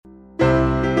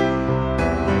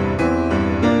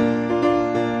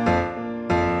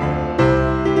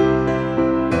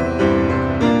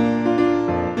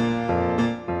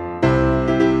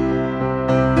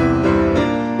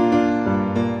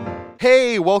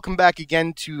welcome back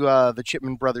again to the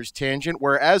Chipman Brothers Tangent,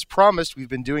 where, as promised, we've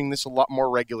been doing this a lot more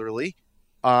regularly.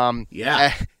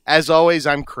 As always,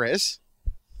 I'm Chris.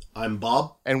 I'm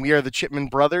Bob. And we are the Chipman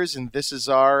Brothers, and this is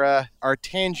our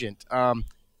tangent.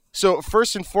 So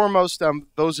first and foremost,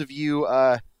 those of you,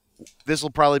 this will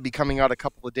probably be coming out a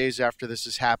couple of days after this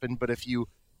has happened, but if you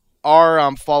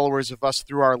are followers of us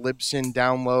through our Libsyn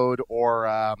download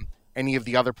or any of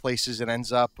the other places it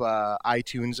ends up,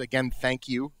 iTunes, again, thank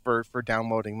you for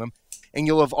downloading them. And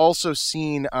you'll have also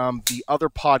seen the other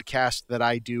podcast that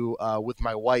I do with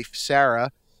my wife,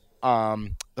 Sarah.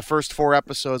 The first 4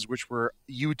 episodes, which were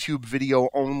YouTube video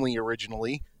only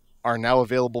originally, are now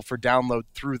available for download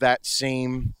through that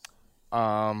same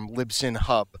Libsyn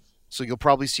hub. So you'll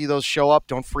probably see those show up.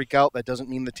 Don't freak out. That doesn't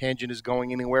mean the tangent is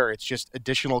going anywhere. It's just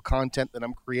additional content that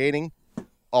I'm creating,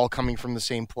 all coming from the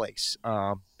same place.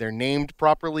 They're named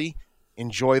properly.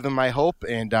 Enjoy them, I hope,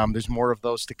 and there's more of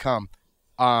those to come.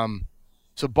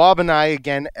 So Bob and I,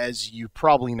 again, as you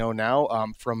probably know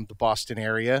now, from the Boston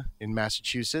area in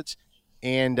Massachusetts,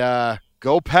 and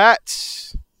go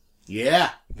Pats!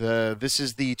 Yeah. This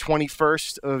is the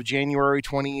 21st of January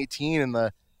 2018, and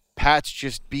the Pats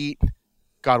just beat,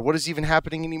 God, what is even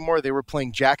happening anymore? They were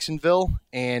playing Jacksonville,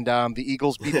 and the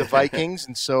Eagles beat the Vikings,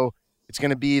 and so it's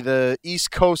going to be the East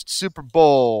Coast Super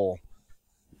Bowl.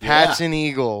 Pats and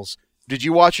Eagles. Did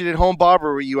you watch it at home, Bob,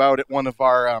 or were you out at one of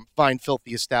our fine,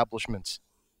 filthy establishments?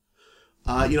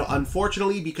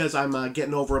 Unfortunately, because I'm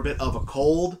getting over a bit of a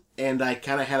cold, and I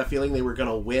kind of had a feeling they were going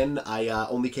to win, I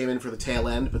only came in for the tail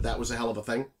end, but that was a hell of a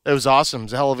thing. It was awesome. It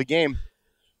was a hell of a game.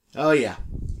 Oh, yeah.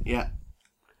 Yeah.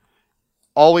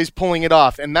 Always pulling it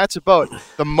off, and that's about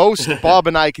the most Bob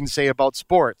and I can say about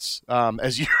sports,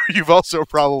 as you've also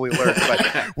probably learned.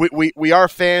 But we are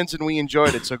fans, and we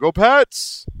enjoyed it, so go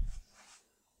Pats!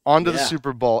 On to the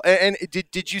Super Bowl. And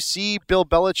did you see Bill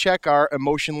Belichick, our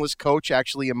emotionless coach,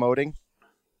 actually emoting?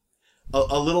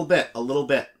 A little bit.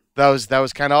 That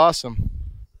was kind of awesome.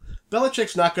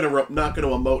 Belichick's not gonna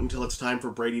emote until it's time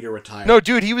for Brady to retire. No,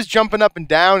 dude, he was jumping up and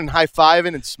down and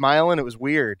high-fiving and smiling. It was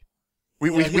weird.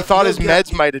 We thought his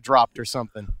meds might have dropped or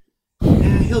something.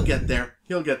 Yeah, he'll get there.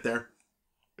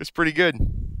 It's pretty good.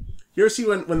 You ever see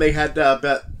when they had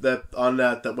what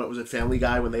was it, Family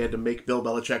Guy, when they had to make Bill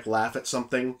Belichick laugh at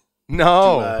something?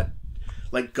 No.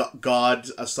 God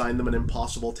assigned them an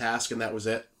impossible task, and that was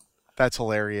it. That's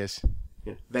hilarious.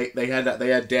 Yeah. They had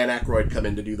Dan Aykroyd come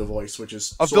in to do the voice, which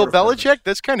is of Bill Belichick. Perfect.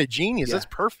 That's kind of genius. Yeah. That's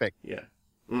perfect. Yeah.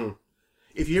 Mm.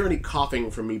 If you hear any coughing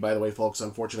from me, by the way, folks,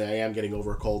 unfortunately, I am getting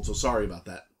over a cold, so sorry about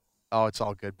that. Oh, it's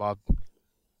all good, Bob.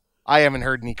 I haven't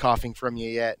heard any coughing from you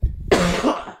yet.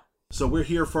 So we're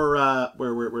here for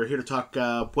we're here to talk.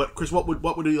 Chris? What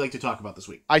would you like to talk about this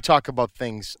week? I talk about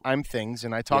things. I'm things,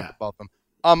 and I talk about them.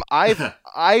 I've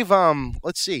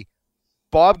let's see.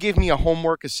 Bob gave me a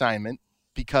homework assignment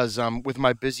because with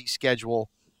my busy schedule,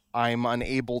 I'm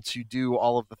unable to do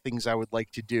all of the things I would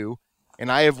like to do.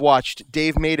 And I have watched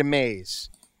Dave Made a Maze,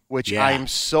 which I am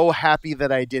so happy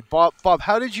that I did. Bob,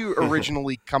 how did you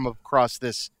originally come across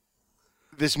this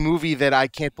movie that I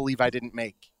can't believe I didn't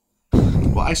make?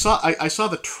 Well, I saw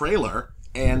the trailer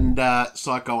and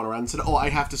saw it going around and said, "Oh, I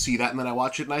have to see that." And then I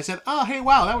watched it and I said, "Oh, hey,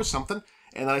 wow, that was something."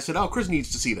 And then I said, "Oh, Chris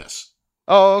needs to see this."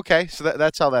 Oh, okay. So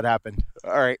that's how that happened.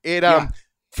 All right.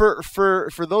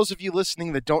 For those of you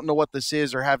listening that don't know what this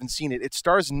is or haven't seen it, it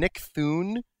stars Nick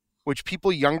Thune, which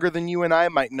people younger than you and I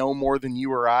might know more than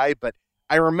you or I, but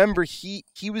I remember he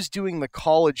was doing the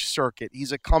college circuit.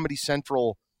 He's a Comedy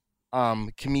Central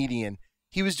comedian.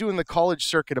 He was doing the college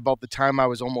circuit about the time I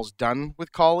was almost done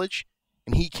with college,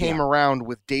 and he came around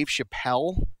with Dave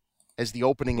Chappelle as the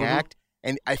opening act,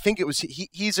 and I think it was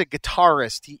he's a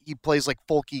guitarist. He plays like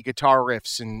folky guitar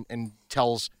riffs and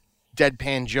tells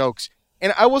deadpan jokes,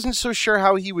 and I wasn't so sure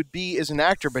how he would be as an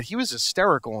actor, but he was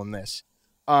hysterical in this.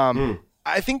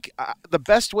 I think the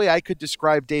best way I could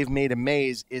describe Dave Made a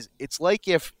Maze is it's like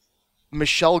if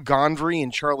Michel Gondry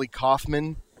and Charlie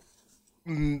Kaufman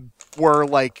were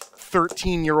like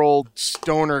 13-year-old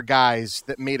stoner guys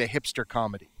that made a hipster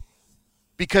comedy.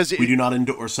 Because we do not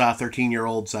endorse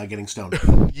 13-year-olds getting stoned.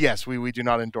 Yes, we do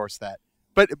not endorse that.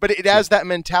 But it has that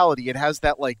mentality. It has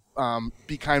that like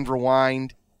Be Kind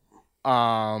Rewind,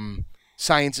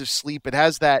 Science of Sleep. It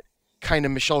has that kind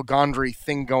of Michel Gondry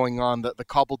thing going on, the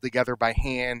cobbled together by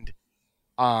hand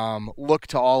look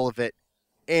to all of it.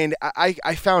 And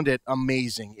I found it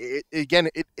amazing.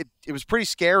 It was pretty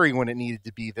scary when it needed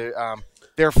to be.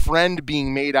 Their friend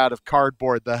being made out of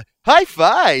cardboard, the high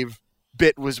five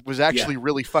bit was actually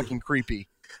really fucking creepy.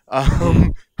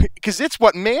 Because it's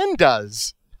what man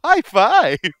does. High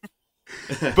five.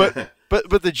 But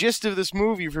But the gist of this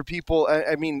movie for people,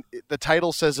 I mean, the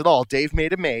title says it all. Dave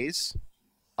made a maze.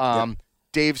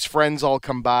 Dave's friends all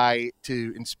come by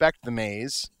to inspect the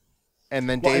maze, and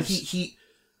then his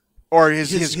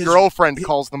girlfriend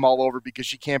calls them all over because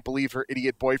she can't believe her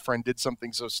idiot boyfriend did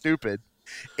something so stupid.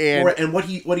 And what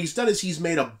he's done is he's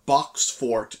made a box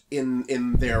fort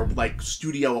in their like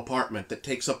studio apartment that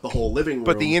takes up the whole living room.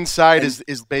 But the inside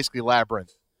is basically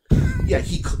labyrinth. Yeah,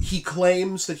 he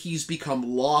claims that he's become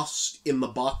lost in the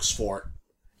box fort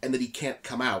and that he can't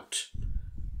come out.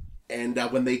 And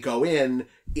when they go in,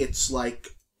 it's like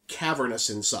cavernous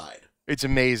inside. It's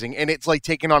amazing, and it's like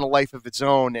taking on a life of its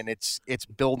own, and it's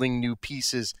building new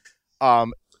pieces.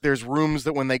 There's rooms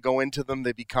that when they go into them,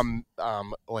 they become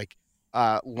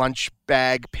lunch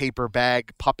bag, paper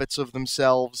bag puppets of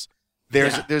themselves.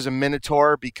 There's a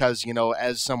minotaur because, you know,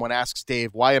 as someone asks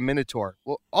Dave, why a minotaur?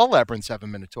 Well, all labyrinths have a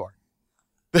minotaur.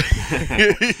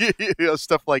 You know,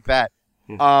 stuff like that.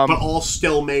 But all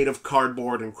still made of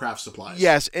cardboard and craft supplies.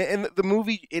 Yes, and the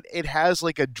movie, it has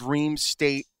like a dream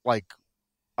state, like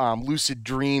lucid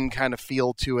dream kind of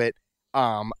feel to it.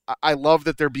 I love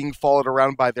that they're being followed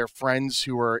around by their friends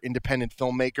who are independent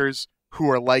filmmakers, who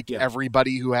are like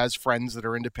everybody who has friends that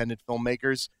are independent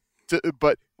filmmakers.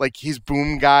 But like his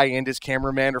boom guy and his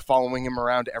cameraman are following him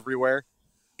around everywhere.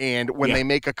 And when they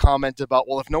make a comment about,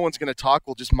 well, if no one's going to talk,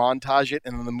 we'll just montage it,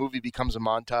 and then the movie becomes a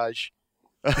montage.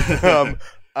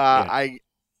 I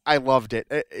loved it.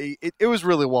 It was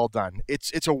really well done.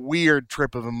 It's a weird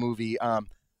trip of a movie. I'm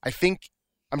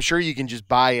sure you can just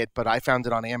buy it, but I found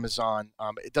it on Amazon.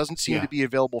 It doesn't seem to be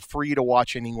available free to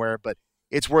watch anywhere, but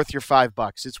it's worth your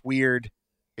 $5. It's weird.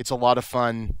 It's a lot of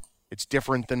fun. It's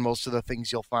different than most of the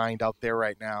things you'll find out there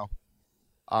right now.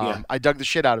 I dug the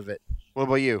shit out of it. What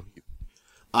about you?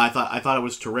 I thought it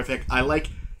was terrific.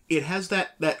 It has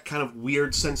that kind of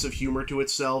weird sense of humor to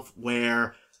itself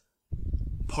where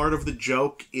part of the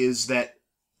joke is that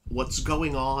what's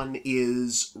going on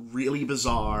is really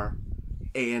bizarre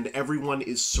and everyone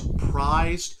is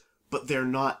surprised, but they're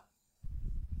not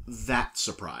that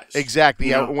surprised. Exactly.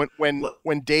 You know?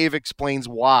 When Dave explains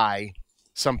why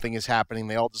something is happening,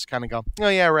 they all just kind of go, "Oh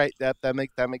yeah, right. That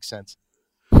makes sense."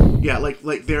 Yeah, like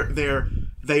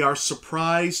they are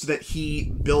surprised that he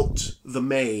built the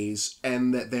maze,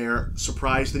 and that they're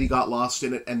surprised that he got lost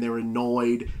in it, and they're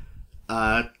annoyed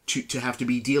to have to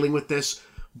be dealing with this,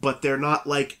 but they're not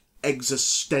like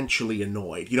existentially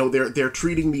annoyed. You know, they're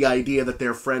treating the idea that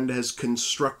their friend has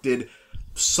constructed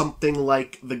something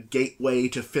like the gateway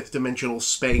to fifth dimensional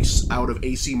space out of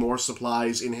AC Moore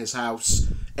supplies in his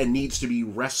house and needs to be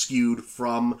rescued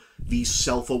from these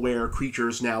self-aware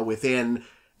creatures now within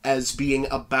as being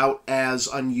about as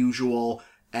unusual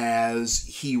as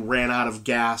he ran out of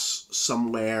gas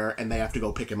somewhere and they have to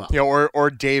go pick him up. You know, or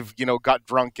Dave, you know, got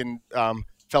drunk and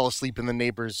fell asleep in the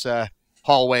neighbor's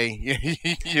hallway,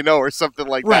 you know, or something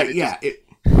like that. Right, yeah.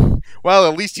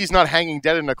 Well, at least he's not hanging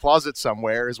dead in a closet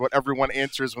somewhere, is what everyone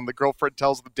answers when the girlfriend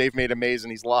tells them Dave made a maze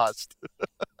and he's lost.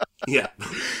 Yeah.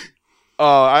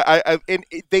 And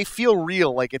they feel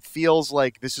real. Like, it feels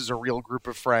like this is a real group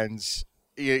of friends.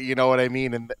 You know what I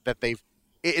mean? And that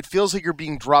it feels like you're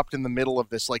being dropped in the middle of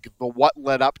this. Like, what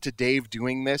led up to Dave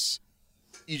doing this,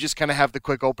 you just kind of have the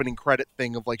quick opening credit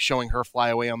thing of like showing her fly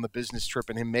away on the business trip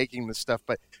and him making this stuff.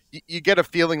 But you get a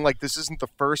feeling like this isn't the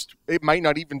first, it might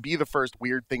not even be the first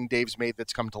weird thing Dave's made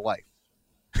that's come to life.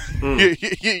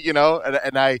 You know?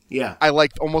 And I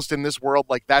like almost in this world,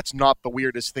 like that's not the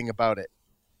weirdest thing about it.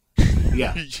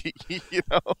 Yeah. You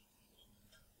know?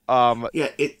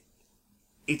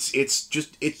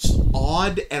 It's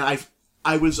odd, and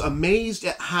I was amazed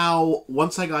at how,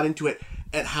 once I got into it,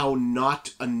 at how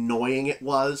not annoying it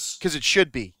was. Because it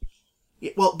should be.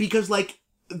 Well, because, like,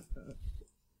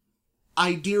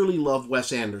 I dearly love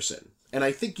Wes Anderson, and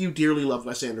I think you dearly love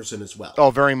Wes Anderson as well.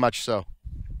 Oh, very much so.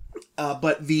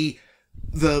 But the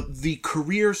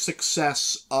career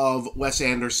success of Wes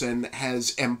Anderson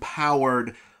has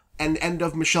empowered, and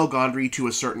of Michel Gondry to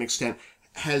a certain extent,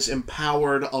 has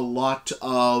empowered a lot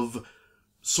of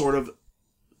sort of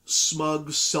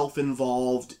smug,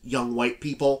 self-involved young white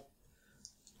people.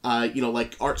 You know,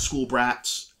 like art school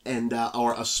brats and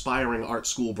or aspiring art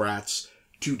school brats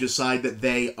to decide that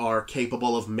they are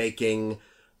capable of making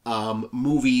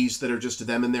movies that are just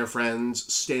them and their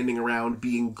friends standing around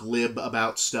being glib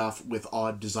about stuff with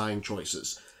odd design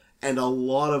choices. And a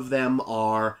lot of them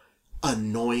are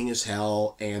annoying as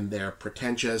hell, and they're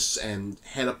pretentious and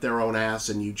head up their own ass,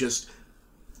 and you just...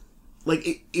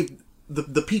 Like, if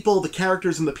the people, the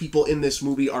characters and the people in this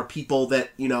movie are people that,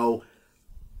 you know...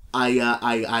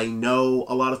 I know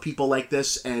a lot of people like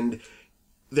this, and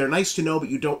they're nice to know, but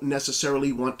you don't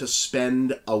necessarily want to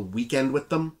spend a weekend with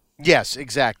them. Yes,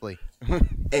 exactly.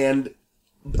 And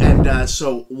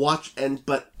so watch,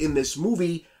 but in this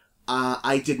movie,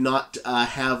 I did not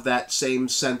have that same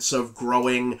sense of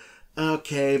growing.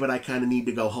 Okay, but I kind of need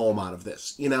to go home out of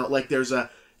this. Like there's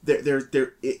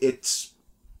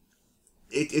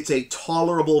it's a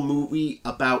tolerable movie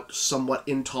about somewhat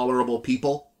intolerable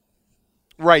people.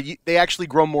 Right, they actually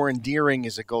grow more endearing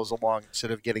as it goes along instead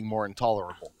of getting more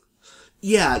intolerable.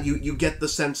 Yeah, you get the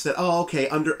sense that, oh, okay,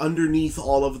 underneath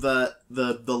all of the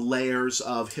layers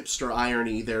of hipster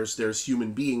irony, there's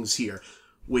human beings here,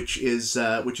 which is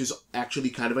actually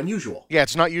kind of unusual. Yeah,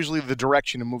 it's not usually the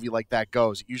direction a movie like that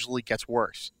goes. It usually gets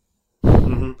worse.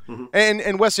 Mm-hmm, mm-hmm.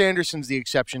 And Wes Anderson's the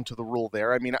exception to the rule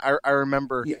there. I mean, I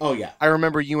remember. Yeah, oh yeah. I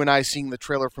remember you and I seeing the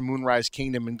trailer for Moonrise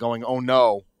Kingdom and going, "Oh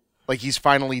no." Like, he's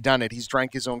finally done it. He's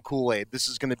drank his own Kool-Aid. This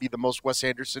is going to be the most Wes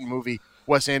Anderson movie,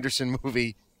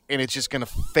 and it's just going to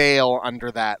fail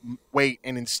under that weight.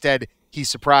 And instead, he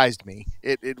surprised me.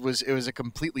 It was a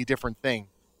completely different thing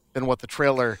than what the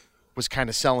trailer was kind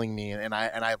of selling me, and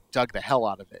I dug the hell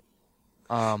out of it.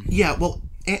 Yeah,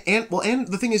 and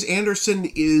the thing is, Anderson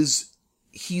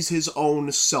he's his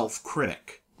own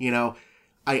self-critic.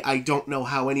 I don't know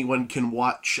how anyone can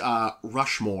watch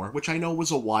Rushmore, which I know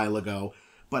was a while ago.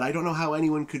 But I don't know how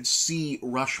anyone could see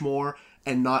Rushmore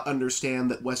and not understand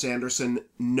that Wes Anderson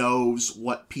knows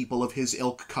what people of his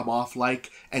ilk come off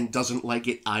like and doesn't like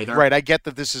it either. Right, I get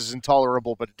that this is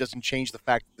intolerable, but it doesn't change the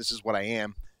fact that this is what I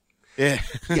am. Yeah,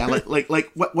 yeah,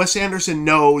 like Wes Anderson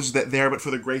knows that There But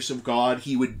for the Grace of God,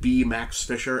 he would be Max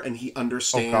Fisher, and he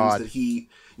understands that he,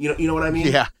 you know what I mean?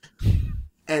 Yeah.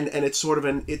 And it's sort of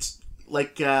it's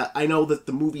like, I know that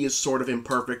the movie is sort of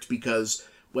imperfect because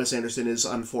Wes Anderson is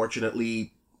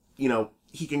unfortunately,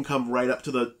 he can come right up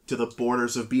to the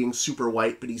borders of being super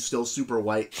white, but he's still super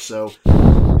white. So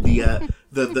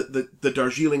the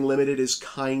Darjeeling Limited is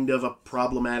kind of a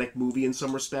problematic movie in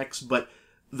some respects, but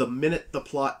the minute the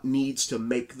plot needs to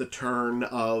make the turn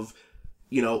of,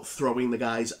 throwing the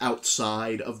guys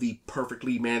outside of the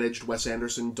perfectly managed Wes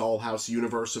Anderson dollhouse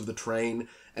universe of the train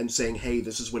and saying, hey,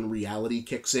 this is when reality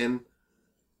kicks in,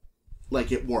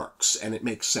 like, it works and it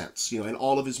makes sense. And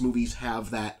all of his movies have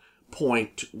that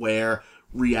point where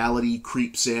reality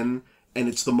creeps in and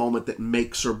it's the moment that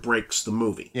makes or breaks the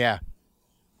movie. Yeah.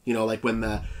 Like when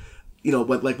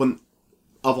when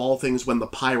of all things, when the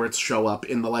pirates show up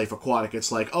in The Life Aquatic,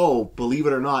 it's like, oh, believe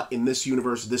it or not, in this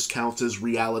universe, this counts as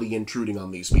reality intruding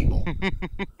on these people.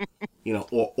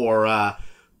 Or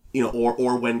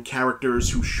when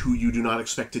characters who you do not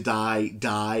expect to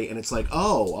die, and it's like,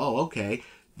 oh, okay,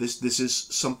 this is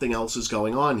something else is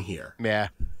going on here. Yeah.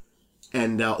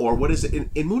 And or what is it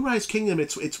in Moonrise Kingdom?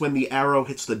 It's when the arrow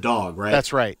hits the dog, right?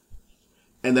 That's right.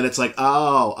 And then it's like,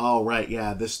 oh, right,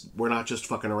 yeah. We're not just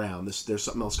fucking around. There's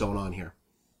something else going on here.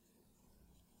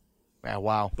 Yeah,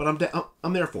 wow. But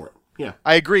I'm there for it. Yeah,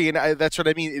 I agree, and that's what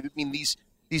I mean.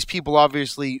 These people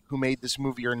obviously who made this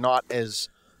movie are not as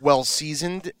well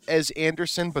seasoned as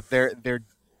Anderson, but they're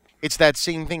it's that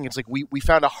same thing. It's like we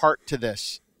found a heart to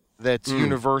this that's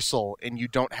universal, and you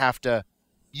don't have to.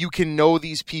 You can know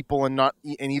these people and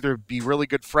either be really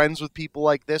good friends with people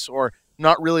like this or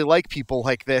not really like people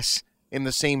like this in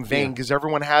the same vein, because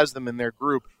everyone has them in their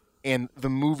group, and the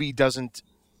movie doesn't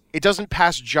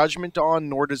pass judgment on,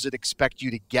 nor does it expect you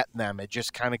to get them. It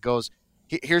just kind of goes,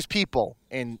 here's people,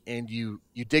 and you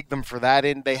dig them for that,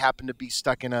 and they happen to be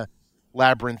stuck in a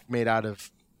labyrinth made out of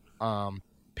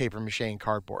paper mache and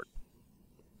cardboard.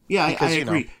 Yeah, because, I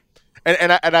agree.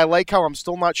 And I like how I'm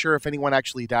still not sure if anyone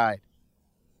actually died.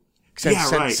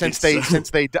 Since they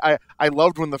I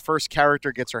loved when the first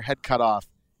character gets her head cut off,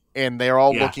 and they're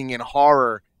all looking in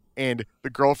horror, and the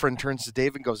girlfriend turns to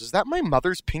Dave and goes, "Is that my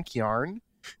mother's pink yarn?"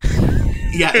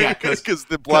 Yeah, because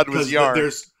the blood was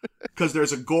yarn. Because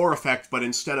there's a gore effect, but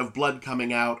instead of blood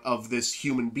coming out of this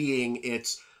human being,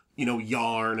 it's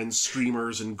yarn and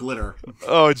streamers and glitter.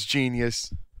 Oh, it's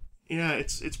genius. Yeah,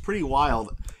 it's pretty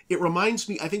wild. It reminds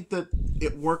me. I think that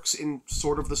it works in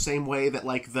sort of the same way that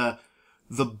like the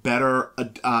better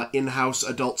in-house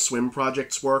Adult Swim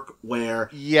projects work, where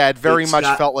it very much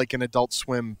felt like an Adult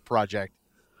Swim project.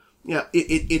 Yeah,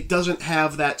 it doesn't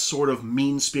have that sort of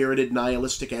mean-spirited,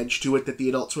 nihilistic edge to it that the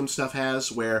Adult Swim stuff has,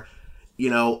 where,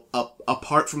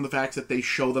 apart from the fact that they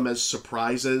show them as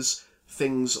surprises,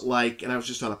 things like, and I was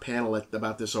just on a panel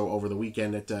about this over the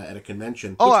weekend at a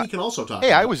convention, which we can also talk about.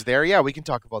 Hey, I was there. Yeah, we can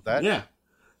talk about that. Yeah.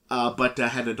 But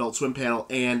had an Adult Swim panel,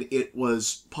 and it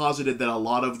was posited that a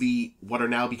lot of what are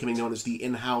now becoming known as the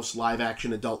in-house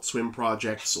live-action Adult Swim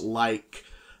projects, like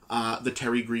the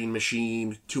Terry Green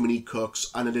Machine, Too Many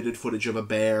Cooks, unedited footage of a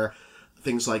bear,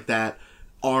 things like that,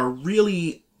 are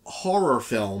really horror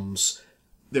films.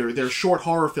 They're short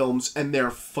horror films, and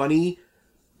they're funny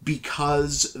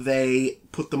because they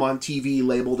put them on TV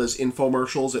labeled as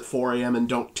infomercials at 4 a.m. and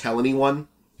don't tell anyone.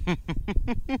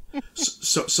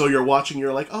 So you're watching,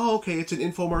 you're like, oh, okay, it's an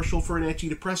infomercial for an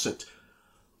antidepressant.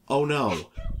 Oh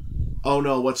no. Oh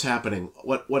no, what's happening?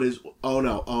 What is, oh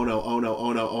no, oh no, oh no,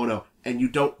 oh no, oh no. And you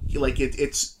don't, like,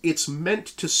 it's meant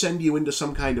to send you into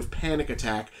some kind of panic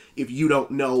attack if you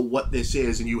don't know what this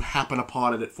is and you happen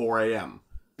upon it at 4 a.m.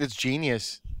 It's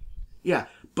genius. Yeah,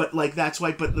 but, like, that's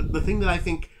why, but the thing that I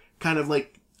think kind of,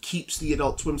 like, keeps the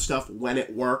Adult Swim stuff when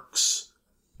it works,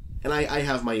 and I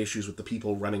have my issues with the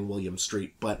people running William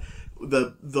Street, but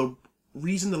the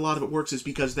reason that a lot of it works is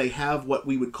because they have what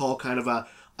we would call kind of a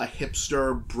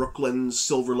hipster Brooklyn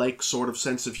Silver Lake sort of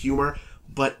sense of humor,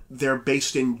 but they're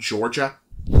based in Georgia,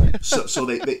 so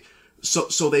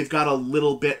they've got a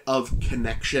little bit of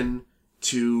connection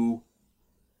to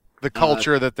the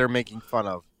culture that they're making fun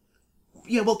of.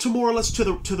 Yeah, well, to more or less to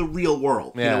the real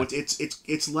world. Yeah. You know,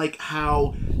 it's like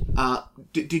how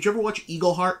did you ever watch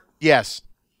Eagleheart? Yes.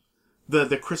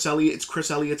 The Chris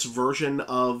Elliott's version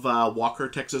of Walker,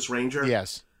 Texas Ranger.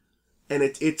 Yes. And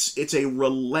it's a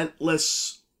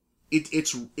relentless.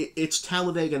 It's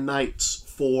Talladega Nights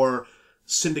for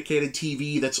syndicated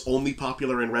TV that's only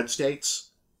popular in red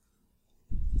states.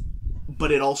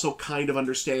 But it also kind of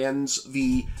understands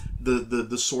the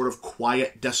sort of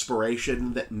quiet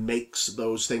desperation that makes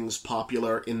those things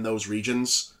popular in those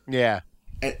regions. Yeah.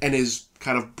 And is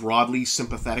kind of broadly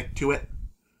sympathetic to it.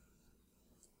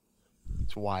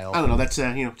 It's wild. I don't know, that's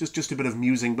just a bit of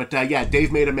musing, but yeah,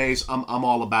 Dave Made a Maze, I'm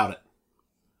all about it.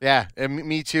 Yeah, and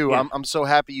me too. Yeah. I'm so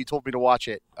happy you told me to watch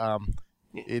it.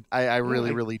 I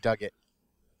really dug it.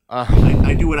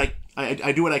 I do what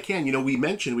I do what I can. You know, we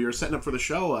mentioned we were setting up for the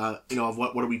show. Of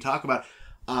what do we talk about?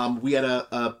 We had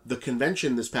the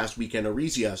convention this past weekend,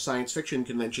 Arisia, science fiction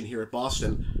convention here at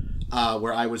Boston,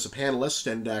 where I was a panelist,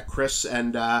 and Chris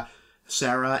and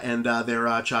Sarah and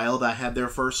their child had their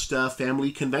first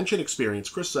family convention experience.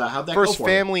 Chris, how'd that go for you? First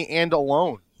family and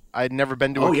alone. I'd never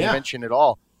been to a convention at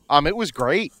all. It was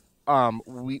great.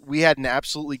 We had an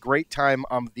absolutely great time.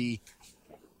 The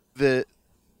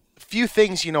few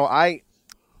things, I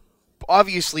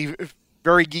obviously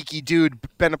very geeky dude,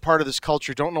 been a part of this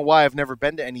culture. Don't know why I've never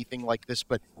been to anything like this,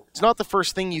 but it's not the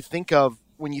first thing you think of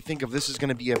when you think of this is going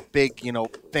to be a big,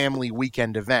 family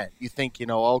weekend event. You think,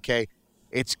 okay,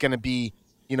 it's going to be,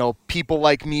 people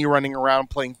like me running around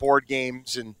playing board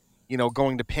games and,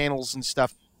 going to panels and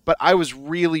stuff. But I was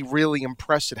really, really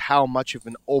impressed at how much of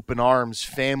an open arms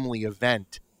family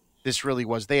event this really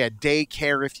was. They had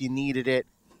daycare if you needed it.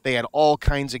 They had all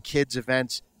kinds of kids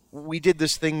events. We did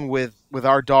this thing with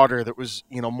our daughter that was,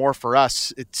 more for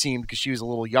us, it seemed, because she was a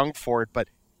little young for it. But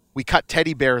we cut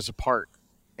teddy bears apart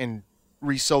and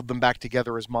re-sewed them back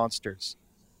together as monsters.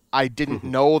 I didn't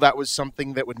know that was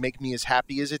something that would make me as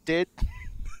happy as it did.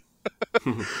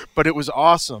 But it was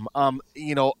awesome.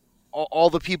 All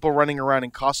the people running around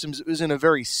in costumes, it was in a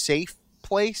very safe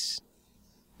place.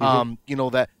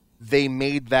 That they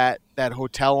made that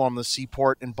hotel on the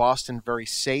seaport in Boston very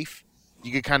safe.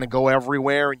 You could kind of go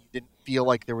everywhere, and you didn't feel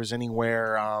like there was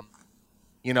anywhere,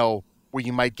 where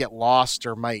you might get lost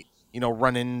or might,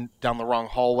 run in down the wrong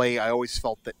hallway. I always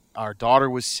felt that our daughter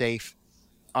was safe.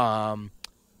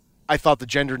 I thought the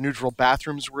gender-neutral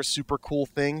bathrooms were a super cool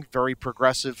thing, very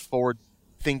progressive,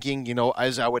 forward-thinking,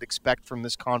 as I would expect from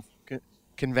this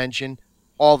convention.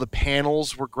 All the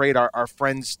panels were great. Our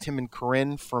friends Tim and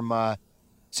Corinne from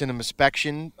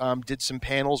CinemaSpection did some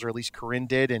panels, or at least Corinne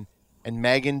did, and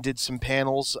Megan did some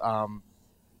panels.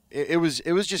 It was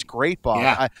just great, Bob.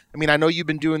 Yeah. I know you've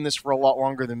been doing this for a lot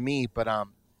longer than me, but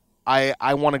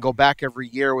I want to go back every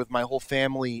year with my whole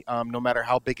family, no matter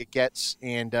how big it gets,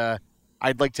 and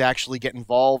I'd like to actually get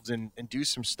involved and do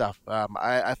some stuff.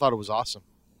 I thought it was awesome.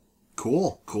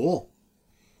 Cool.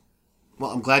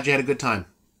 Well, I'm glad you had a good time.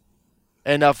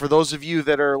 And for those of you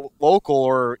that are local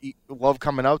or love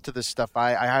coming out to this stuff,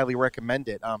 I highly recommend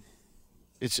it.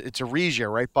 It's Arisia,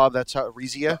 right, Bob? That's how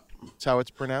Arisia. That's how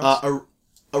it's pronounced.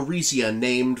 Arisia,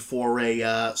 named for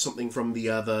a something from the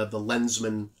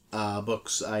Lensman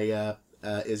books.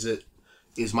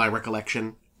 Is my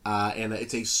recollection, and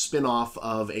it's a spin-off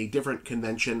of a different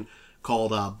convention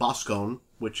called Boscone,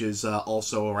 which is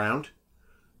also around.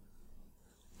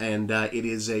 And it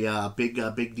is a big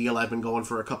deal. I've been going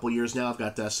for a couple years now. I've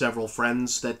got several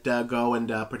friends that go and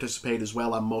participate as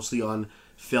well. I'm mostly on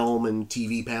film and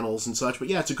TV panels and such. But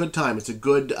yeah, it's a good time. It's a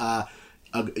good,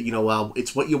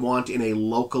 it's what you want in a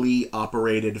locally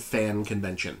operated fan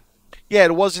convention. Yeah,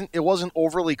 it wasn't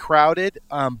overly crowded,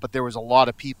 but there was a lot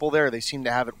of people there. They seemed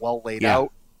to have it well laid Yeah.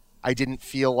 out. I didn't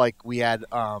feel like we had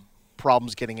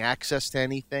problems getting access to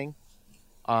anything.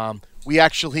 We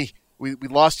actually we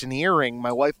lost an earring.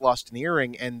 My wife lost an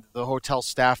earring, and the hotel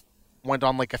staff went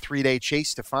on like a 3-day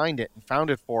chase to find it and found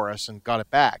it for us and got it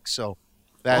back. So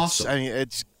that's Awesome. I mean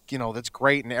it's that's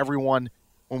great, and everyone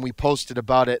when we posted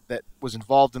about it that was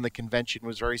involved in the convention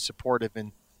was very supportive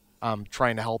and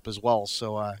trying to help as well.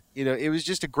 So it was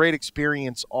just a great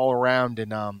experience all around,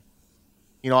 and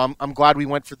I'm glad we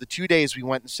went for the 2 days we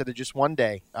went instead of just one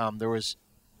day. There was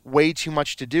way too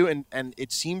much to do, and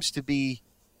it seems to be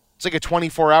it's like a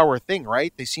 24-hour thing,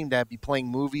 right? They seem to be playing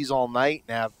movies all night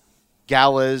and have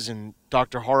galas and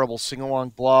Dr. Horrible sing-along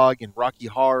blog and Rocky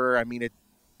Horror. I mean,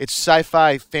 it's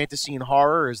sci-fi, fantasy, and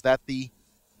horror. Is that the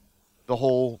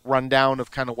whole rundown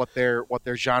of kind of what they're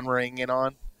genreing in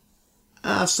on?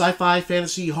 Sci-fi,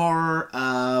 fantasy, horror,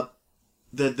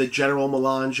 the general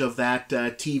melange of that.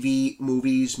 TV,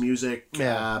 movies, music,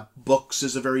 Yeah. books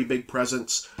is a very big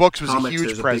presence. Books was Comics, a huge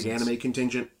there's presence. a big anime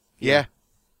contingent. Yeah.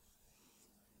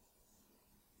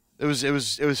 It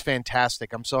was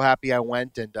fantastic. I'm so happy I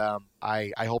went, and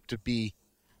I hope to be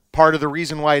part of the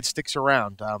reason why it sticks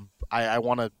around. I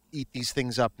want to eat these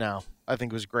things up now. I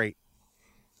think it was great.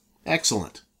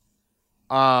 Excellent.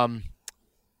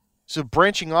 So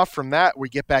branching off from that, we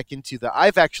get back into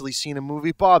I've actually seen a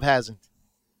movie Bob hasn't.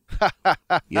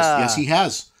 Yes, he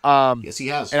has. Yes, he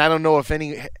has. And I don't know if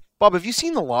Bob, have you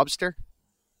seen The Lobster?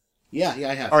 Yeah,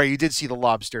 I have. All right, you did see The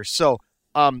Lobster. So,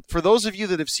 for those of you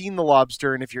that have seen The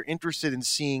Lobster, and if you're interested in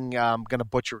seeing, I'm going to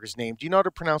butcher his name. Do you know how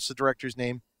to pronounce the director's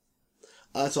name?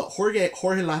 So Jorge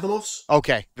Lanthimos.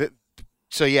 Okay.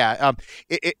 So yeah,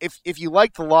 if you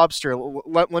like The Lobster,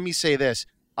 let me say this: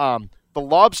 The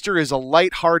Lobster is a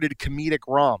lighthearted comedic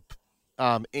romp,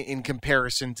 in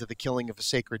comparison to The Killing of a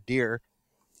Sacred Deer.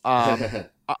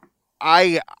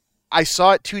 I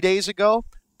saw it 2 days ago.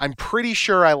 I'm pretty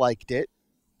sure I liked it.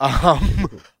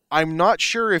 I'm not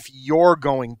sure if you're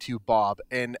going to, Bob.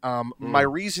 And my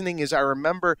reasoning is I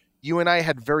remember you and I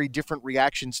had very different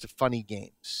reactions to Funny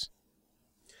Games.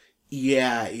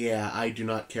 Yeah, I do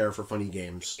not care for funny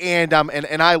games. And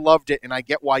I loved it, and I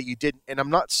get why you didn't. And I'm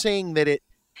not saying that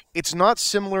it's not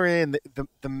similar in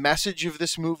the message of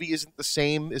this movie isn't the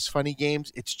same as Funny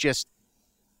Games. It's just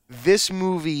this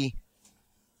movie,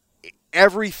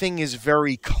 everything is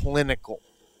very clinical.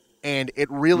 And it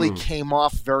really came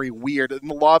off very weird. And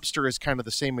The Lobster is kind of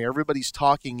the same way. Everybody's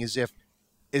talking as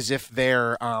if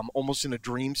they're almost in a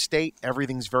dream state.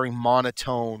 Everything's very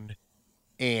monotone.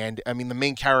 And, I mean, the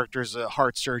main character is a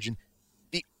heart surgeon.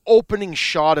 The opening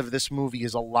shot of this movie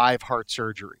is a live heart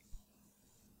surgery.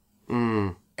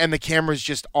 And the camera's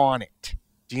just on it.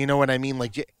 Do you know what I mean?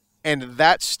 And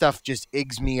that stuff just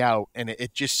eggs me out. And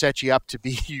it just sets you up to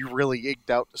be really egged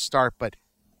out to start. But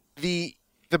the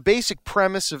basic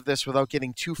premise of this, without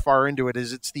getting too far into it,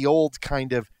 is it's the old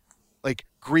kind of like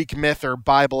Greek myth or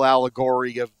Bible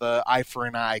allegory of the eye for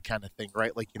an eye kind of thing,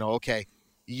 right? Like, okay,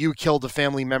 you killed a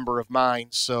family member of mine,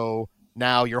 so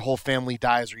now your whole family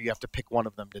dies, or you have to pick one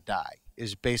of them to die,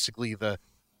 is basically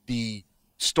the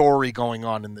story going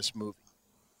on in this movie.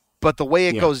 But the way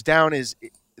it goes down is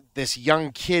this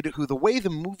young kid who, the way the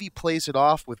movie plays it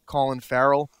off with Colin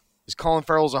Farrell, is Colin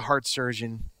Farrell's a heart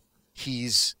surgeon.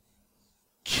 He's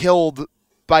killed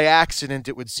by accident,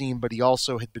 it would seem, but he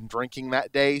also had been drinking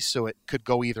that day, so it could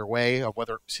go either way of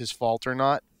whether it was his fault or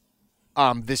not.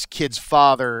 This kid's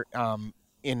father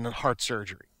in heart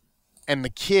surgery, and the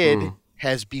kid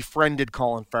has befriended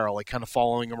Colin Farrell, like kind of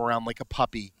following him around like a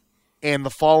puppy, and the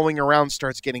following around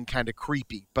starts getting kind of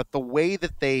creepy. But the way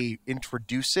that they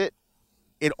introduce it,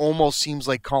 it almost seems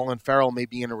like Colin Farrell may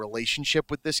be in a relationship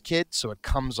with this kid, so it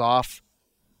comes off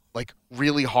like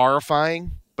really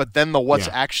horrifying. But then what's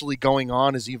actually going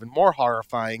on is even more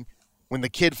horrifying when the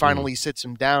kid finally sits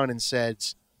him down and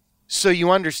says, "So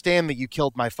you understand that you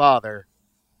killed my father?"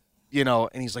 And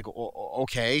he's like,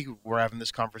 "Okay, we're having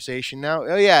this conversation now."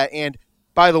 "Oh yeah, and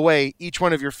by the way, each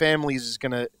one of your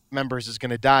members is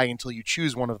gonna die until you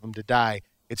choose one of them to die.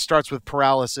 It starts with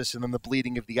paralysis and then the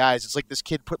bleeding of the eyes. It's like this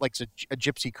kid put like a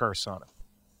gypsy curse on him."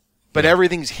 But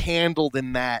everything's handled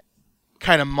in that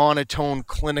kind of monotone,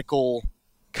 clinical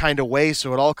kind of way,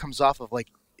 so it all comes off of like,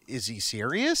 is he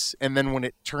serious? And then when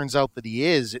it turns out that he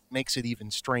is, it makes it even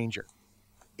stranger.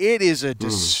 It is a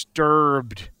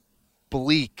disturbed,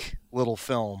 bleak little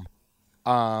film,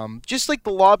 just like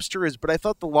The Lobster is. But I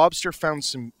thought The Lobster found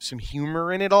some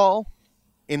humor in it all,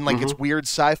 in like its weird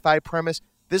sci-fi premise.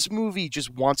 This movie just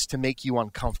wants to make you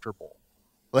uncomfortable.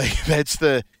 Like, that's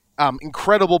the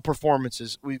incredible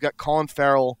performances. We've got Colin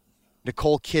Farrell,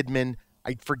 Nicole Kidman.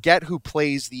 I forget who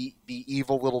plays the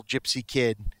evil little gypsy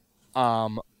kid,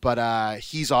 but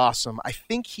he's awesome. I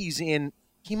think he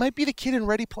might be the kid in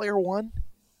Ready Player One.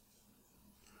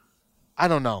 I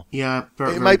don't know. Yeah,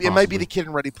 It might be the kid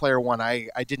in Ready Player One. I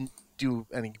didn't do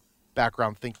any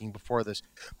background thinking before this,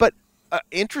 but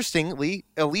interestingly,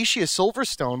 Alicia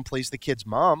Silverstone plays the kid's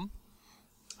mom.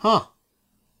 Huh.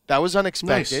 That was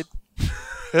unexpected.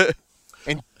 Nice.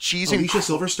 And she's Alicia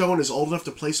Silverstone is old enough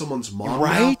to play someone's mom,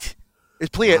 right?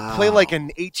 Now? Play like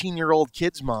an 18-year-old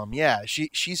kid's mom. Yeah,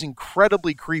 she's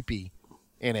incredibly creepy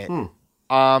in it.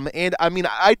 And I mean,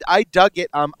 I dug it.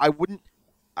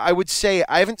 I would say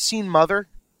I haven't seen Mother.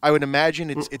 I would imagine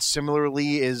it's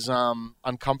similarly as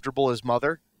uncomfortable as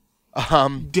Mother.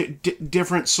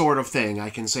 Different sort of thing. I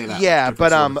can say that. Yeah,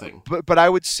 different but I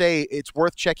would say it's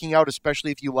worth checking out,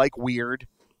 especially if you like weird,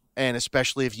 and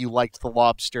especially if you liked The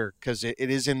Lobster, because it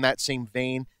is in that same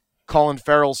vein. Colin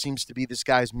Farrell seems to be this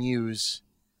guy's muse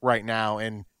right now,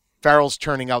 and Farrell's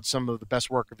turning out some of the best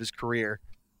work of his career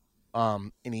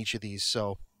in each of these.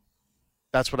 So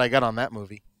that's what I got on that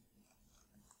movie.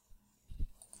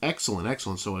 Excellent.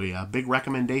 So a big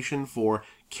recommendation for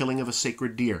Killing of a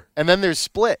Sacred Deer. And then there's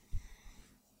Split.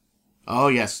 Oh,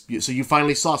 yes. So you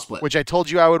finally saw Split. Which I told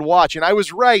you I would watch, and I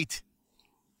was right.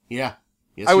 Yeah.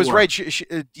 Yes, I was right.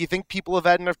 Do you think people have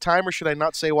had enough time, or should I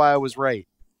not say why I was right?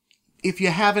 If you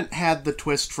haven't had the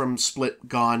twist from Split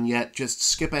gone yet, just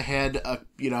skip ahead, a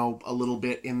little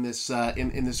bit in this,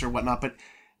 in this or whatnot. But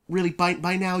really, by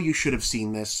now you should have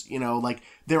seen this. Like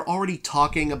they're already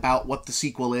talking about what the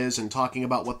sequel is, and talking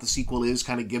about what the sequel is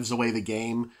kind of gives away the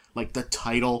game. Like the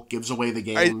title gives away the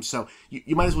game, so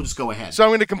you might as well just go ahead. So I'm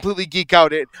going to completely geek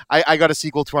out. I got a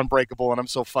sequel to Unbreakable, and I'm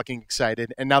so fucking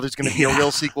excited. And now there's going to be a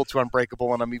real sequel to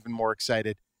Unbreakable, and I'm even more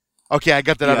excited. Okay, I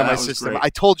got that out of my system. Great. I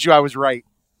told you I was right.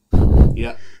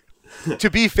 Yeah. To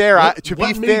be fair, what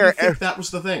made you think that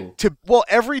was the thing?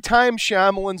 Every time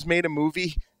Shyamalan's made a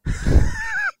movie,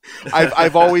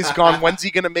 I've always gone, when's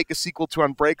he going to make a sequel to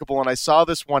Unbreakable? And I saw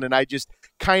this one, and I just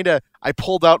I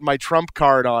pulled out my trump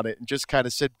card on it and just kind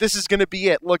of said, this is going to be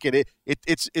it. Look at it.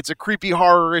 It's a creepy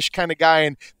horror-ish kind of guy,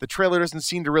 and the trailer doesn't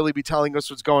seem to really be telling us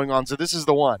what's going on. So this is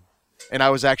the one. And I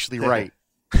was actually right.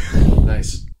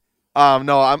 Nice.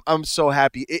 No, I'm so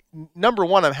happy. Number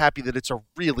one, I'm happy that it's a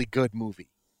really good movie.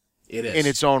 It is. In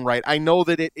its own right. I know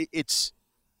that it's,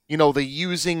 the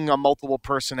using a multiple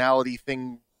personality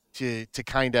thing to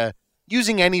kind of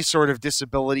using any sort of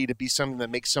disability to be something that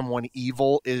makes someone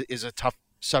evil is a tough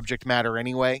subject matter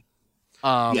anyway.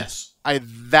 Yes.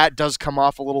 That does come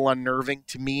off a little unnerving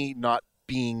to me, not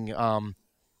being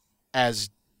as,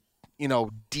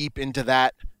 deep into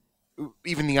that,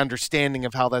 even the understanding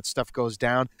of how that stuff goes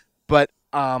down. But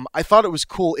I thought it was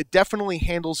cool. It definitely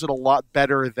handles it a lot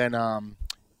better than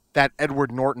that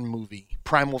Edward Norton movie,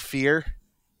 Primal Fear.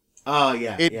 Oh,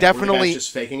 yeah. It definitely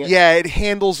just faking it. Yeah, it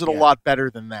handles it a lot better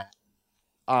than that.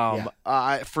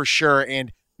 For sure.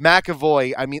 And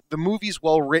McAvoy, I mean, the movie's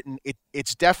well written.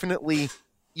 It's definitely,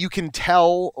 you can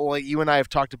tell, like you and I have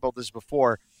talked about this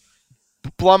before,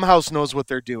 Blumhouse knows what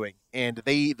they're doing, and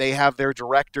they have their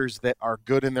directors that are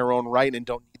good in their own right and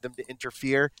don't need them to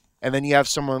interfere. And then you have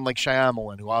someone like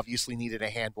Shyamalan, who obviously needed a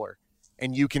handler.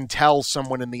 And you can tell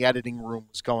someone in the editing room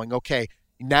was going, okay,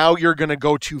 now you're going to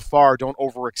go too far. Don't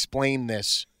over-explain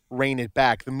this. Rein it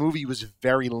back. The movie was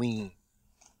very lean.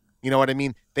 You know what I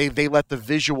mean? They let the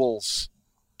visuals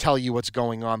tell you what's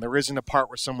going on. There isn't a part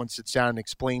where someone sits down and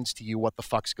explains to you what the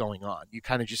fuck's going on. You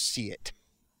kind of just see it,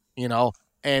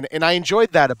 And I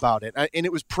enjoyed that about it. And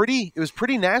it was pretty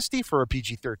nasty for a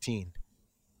PG-13.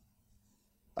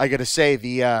 I got to say,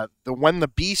 the when the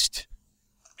Beast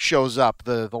shows up,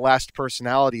 the last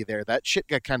personality there, that shit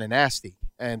got kind of nasty.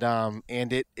 And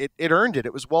it earned it.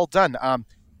 It was well done.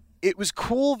 It was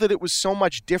cool that it was so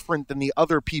much different than the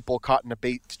other people caught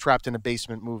in trapped in a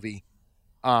basement movie,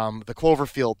 the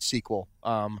Cloverfield sequel.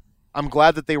 I'm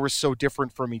glad that they were so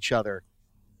different from each other,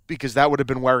 because that would have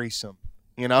been worrisome,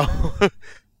 Yeah.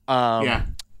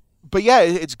 But yeah,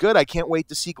 it's good. I can't wait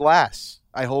to see Glass.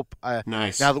 I hope.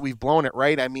 Nice. Now that we've blown it,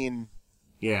 right? I mean,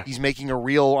 yeah, he's making a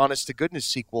real, honest to goodness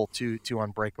sequel to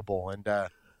Unbreakable, and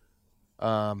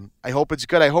I hope it's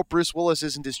good. I hope Bruce Willis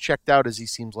isn't as checked out as he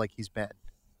seems like he's been.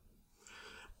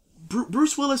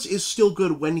 Bruce Willis is still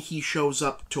good when he shows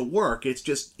up to work. It's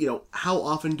just, how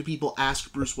often do people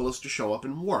ask Bruce Willis to show up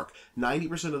and work?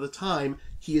 90% of the time,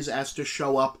 he is asked to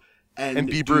show up and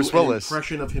be do Bruce Willis. An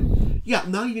impression of him. Yeah,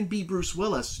 not even be Bruce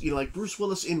Willis. Like Bruce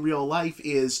Willis in real life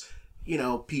is,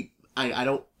 I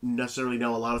don't necessarily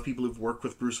know a lot of people who've worked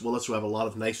with Bruce Willis who have a lot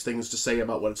of nice things to say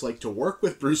about what it's like to work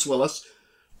with Bruce Willis.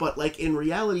 But like in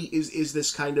reality is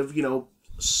this kind of,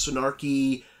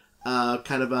 snarky,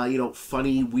 kind of a,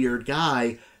 funny, weird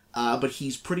guy, but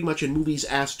he's pretty much in movies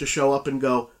asked to show up and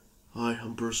go, "Hi,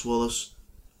 I'm Bruce Willis.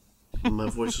 My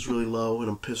voice is really low and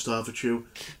I'm pissed off at you.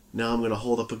 Now I'm going to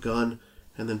hold up a gun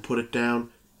and then put it down.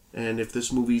 And if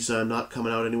this movie's not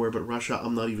coming out anywhere but Russia,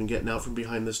 I'm not even getting out from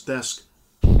behind this desk.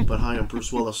 But hi, I'm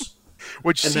Bruce Willis."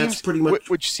 Which seems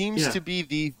to be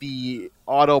the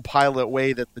autopilot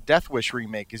way that the Death Wish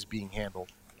remake is being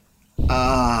handled.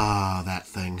 That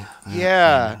thing.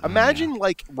 Imagine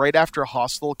like right after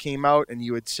Hostel came out and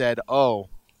you had said,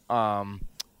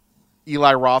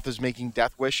 Eli Roth is making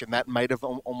Death Wish, and that might have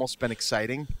almost been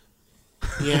exciting.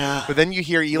 Yeah. But then you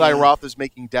hear Eli Roth is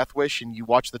making Death Wish, and you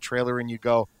watch the trailer and you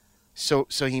go, so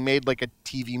he made like a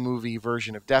TV movie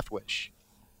version of Death Wish.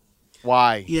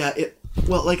 Why? Yeah,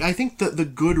 I think the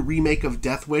good remake of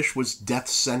Death Wish was Death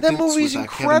Sentence. That movie's with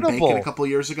incredible. Kevin Bacon a couple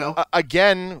years ago.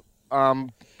 Again,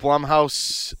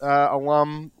 Blumhouse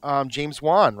alum James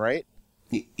Wan, right?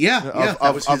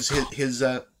 That was his.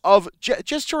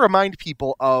 Just to remind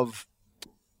people of,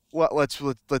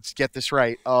 let's get this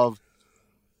right, of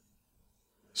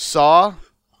Saw,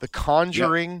 The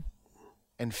Conjuring,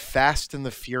 and Fast and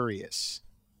the Furious,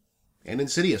 and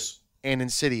Insidious.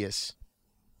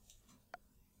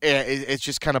 It's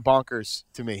just kind of bonkers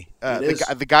to me.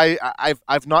 The guy,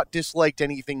 I've not disliked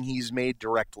anything he's made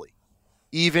directly.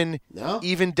 Even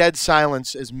Dead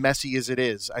Silence, as messy as it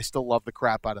is, I still love the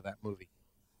crap out of that movie.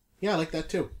 Yeah, I like that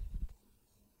too.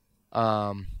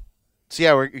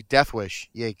 We're Death Wish.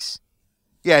 Yikes.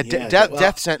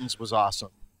 Death Sentence was awesome.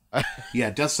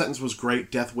 Death Sentence was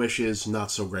great. Death Wish is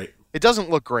not so great. It doesn't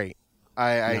look great.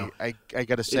 I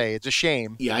gotta say, it's a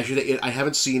shame. Yeah, I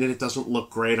haven't seen it. It doesn't look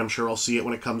great. I'm sure I'll see it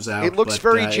when it comes out. It looks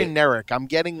very generic. I'm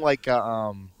getting like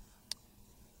a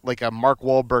Mark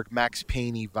Wahlberg, Max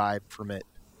Payne vibe from it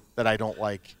that I don't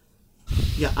like.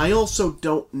 Yeah, I also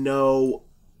don't know.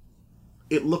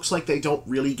 It looks like they don't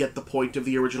really get the point of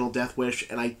the original Death Wish,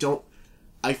 and I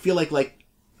feel like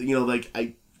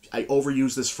I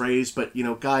overuse this phrase, but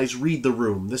guys, read the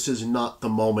room. This is not the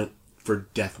moment for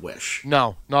Death Wish.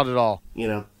 No, not at all.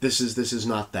 This is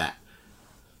not that.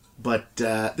 But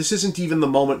this isn't even the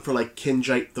moment for like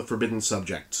Kinjite the Forbidden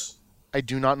Subjects. I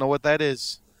do not know what that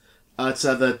is. It's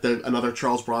another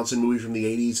Charles Bronson movie from the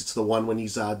 80s. It's the one when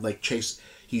he's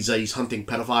he's hunting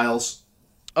pedophiles.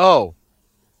 Oh.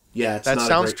 Yeah, it's that not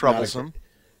sounds troublesome.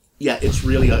 It's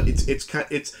really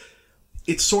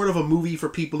it's sort of a movie for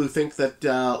people who think that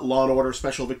Law and Order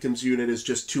Special Victims Unit is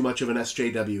just too much of an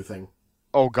SJW thing.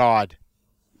 Oh God.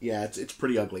 Yeah, it's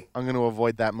pretty ugly. I'm going to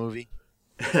avoid that movie.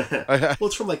 Well,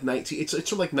 it's from like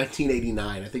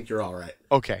 1989. I think you're all right.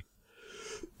 Okay.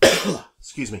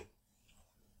 Excuse me.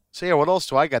 So yeah, what else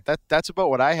do I got? That's about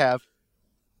what I have.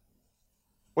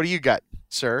 What do you got,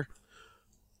 sir?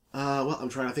 Well, I'm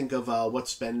trying to think of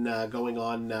what's been going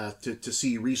on to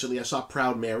see recently. I saw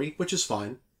Proud Mary, which is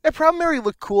fine. Yeah, Proud Mary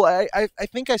looked cool. I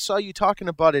think I saw you talking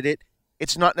about it.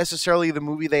 It's not necessarily the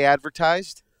movie they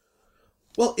advertised.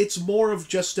 Well, it's more of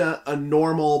just a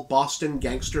normal Boston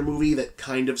gangster movie that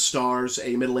kind of stars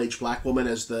a middle-aged black woman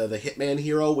as the hitman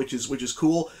hero, which is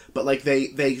cool. But like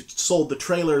they sold the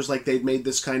trailers like they'd made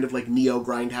this kind of like neo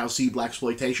grindhousey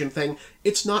blaxploitation thing.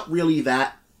 It's not really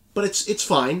that, but it's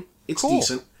fine. It's cool.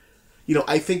 Decent.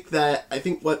 I think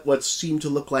what seemed to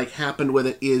look like happened with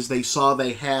it is they saw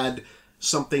they had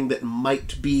something that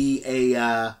might be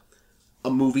a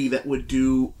movie that would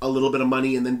do a little bit of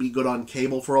money and then be good on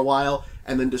cable for a while,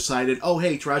 and then decided, oh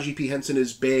hey, Taraji P. Henson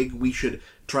is big, we should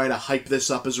try to hype this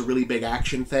up as a really big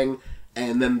action thing,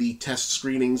 and then the test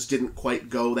screenings didn't quite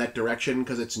go that direction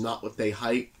because it's not what they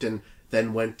hyped, and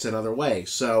then went another way.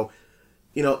 So,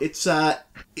 it's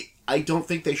I don't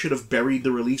think they should have buried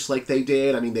the release like they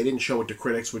did. I mean, they didn't show it to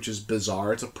critics, which is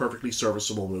bizarre. It's a perfectly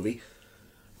serviceable movie.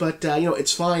 But,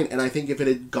 it's fine, and I think if it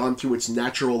had gone through its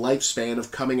natural lifespan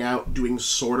of coming out, doing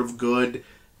sort of good,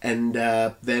 and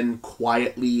then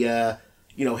quietly,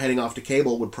 heading off to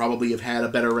cable, would probably have had a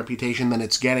better reputation than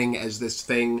it's getting as this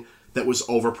thing that was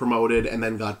over-promoted and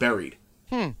then got buried.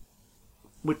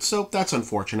 So, that's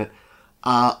unfortunate.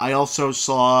 I also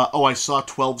saw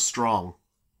 12 Strong.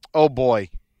 Oh,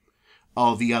 boy.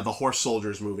 Oh, the Horse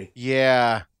Soldiers movie.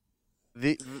 Yeah.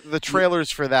 The trailers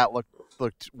for that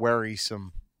looked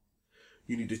worrisome.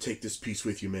 You need to take this piece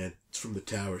with you, man. It's from the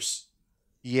towers.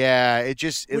 Yeah,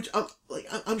 which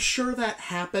I'm sure that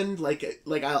happened.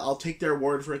 I'll take their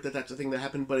word for it that that's a thing that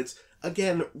happened. But it's,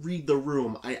 again, read the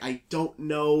room. I don't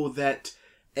know that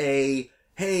an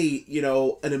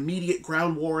immediate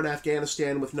ground war in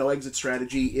Afghanistan with no exit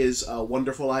strategy is a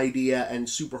wonderful idea, and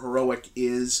super heroic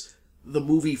is the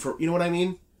movie for, you know what I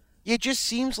mean? It just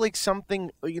seems like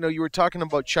something, you were talking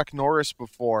about Chuck Norris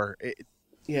before. It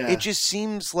Yeah, just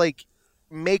seems like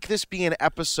make this be an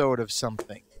episode of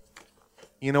something.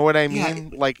 You know what I yeah.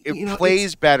 mean? Like it It's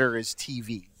plays better as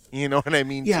TV. You know what I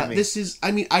mean to yeah. me? This is.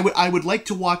 I mean, I would like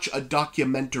to watch a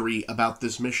documentary about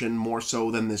this mission more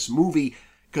so than this movie,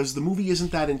 because the movie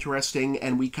isn't that interesting,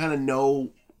 and we kind of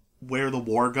know where the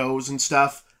war goes and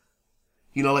stuff.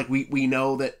 Like we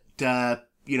know that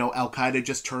Al Qaeda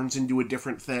just turns into a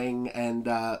different thing, and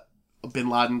Bin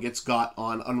Laden gets got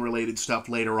on unrelated stuff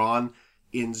later on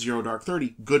in Zero Dark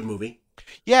 30. Good movie.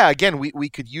 Yeah, again, we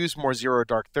could use more Zero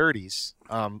Dark 30s.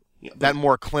 Yeah, That but,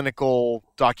 more clinical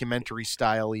documentary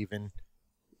style even.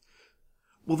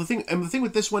 well, the thing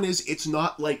with this one is it's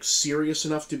not like serious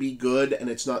enough to be good, and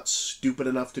it's not stupid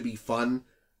enough to be fun.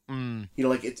 Mm.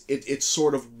 Like it's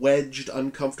sort of wedged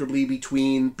uncomfortably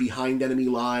between Behind Enemy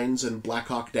Lines and Black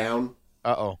Hawk Down.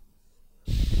 Uh-oh.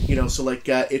 So like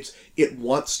it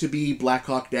wants to be Black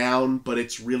Hawk Down, but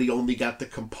it's really only got the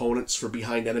components for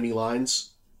Behind Enemy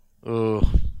Lines. Ugh.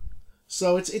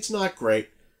 So it's not great.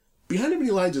 Behind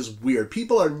Enemy Lines is weird.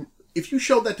 If you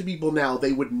showed that to people now,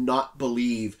 they would not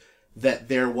believe that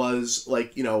there was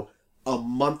a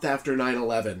month after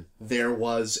 9/11, there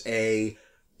was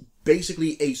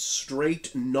basically a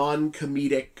straight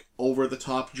non-comedic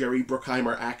over-the-top Jerry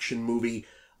Bruckheimer action movie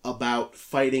about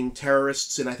fighting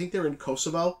terrorists, and I think they're in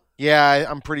Kosovo. Yeah,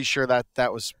 I'm pretty sure that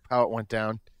was how it went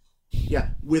down.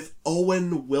 Yeah, with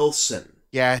Owen Wilson.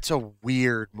 Yeah, it's a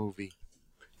weird movie.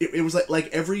 It was like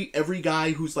every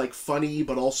guy who's like funny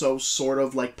but also sort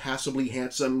of like passably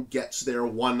handsome gets their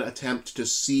one attempt to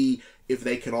see if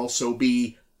they can also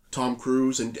be Tom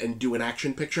Cruise and do an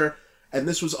action picture. And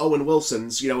this was Owen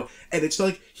Wilson's, and it's not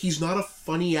like he's not a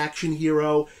funny action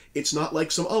hero. It's not like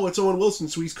it's Owen Wilson,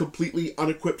 so he's completely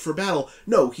unequipped for battle.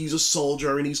 No, he's a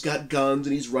soldier, and he's got guns,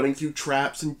 and he's running through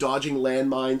traps, and dodging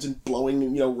landmines, and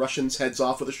blowing, Russians' heads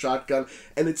off with a shotgun.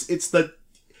 And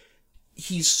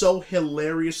he's so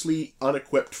hilariously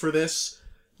unequipped for this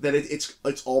that it's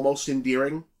almost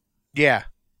endearing. Yeah.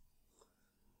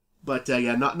 But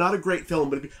yeah, not a great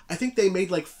film. But I think they made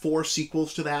like 4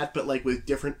 sequels to that, but like with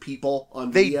different people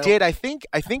on They video. did. I think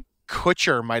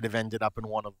Kutcher might have ended up in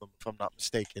one of them, if I'm not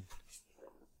mistaken.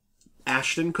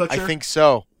 Ashton Kutcher. I think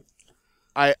so.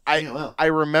 I Yeah, well. I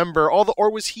remember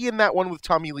or was he in that one with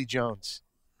Tommy Lee Jones?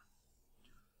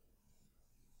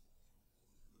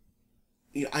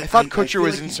 Yeah, I thought Kutcher feel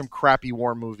was like in some crappy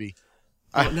war movie.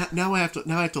 Now I have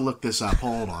to look this up.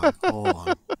 Hold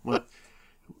on.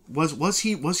 What was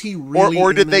he really?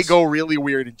 Or did in they this? go really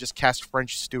weird and just cast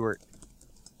French Stewart?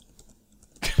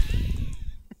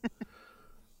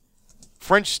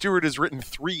 French Stewart has written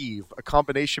Three, a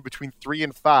combination between 3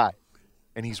 and 5,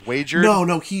 and he's wagered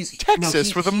No, he's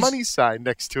Texas with a he's- money sign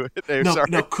next to it. There, No, sorry.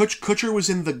 no. Kutcher was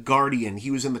in The Guardian.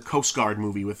 He was in the Coast Guard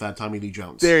movie with Tommy Lee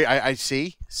Jones. There, I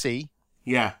see.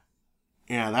 Yeah,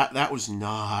 that was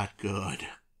not good.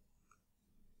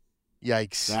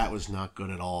 Yikes. That was not good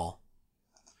at all.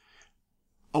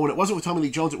 Oh, and it wasn't with Tommy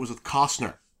Lee Jones. It was with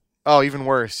Costner. Oh, even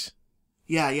worse.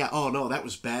 Yeah. Oh no, that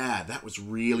was bad. That was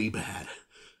really bad.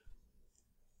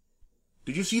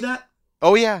 Did you see that?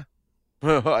 Oh yeah.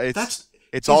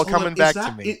 It's all coming back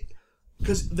to me.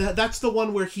 Because that's the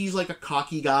one where he's like a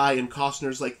cocky guy and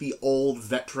Costner's like the old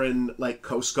veteran like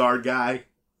Coast Guard guy.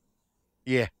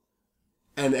 Yeah.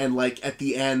 And like at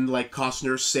the end, like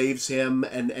Costner saves him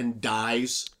and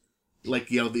dies. Like,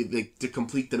 to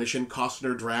complete the mission,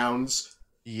 Costner drowns.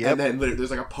 Yep. And then there's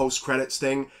like a post-credits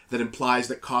thing that implies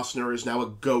that Costner is now a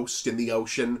ghost in the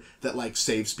ocean that like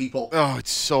saves people. Oh, it's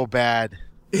so bad.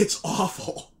 It's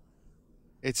awful.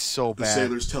 It's so The bad.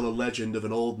 sailors tell a legend of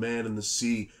an old man in the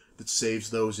sea that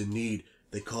saves those in need.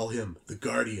 They call him the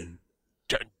Guardian.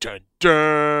 Dun dun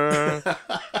dun.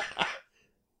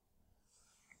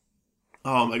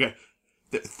 Oh my god.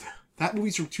 That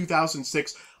movie's from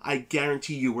 2006. I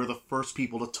guarantee you we're the first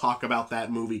people to talk about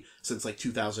that movie since like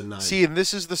 2009. See, and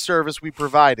this is the service we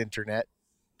provide, Internet.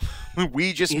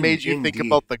 We just made you think Indeed.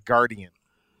 about The Guardian.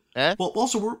 Eh? Well,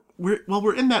 also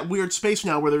we're in that weird space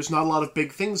now where there's not a lot of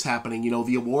big things happening.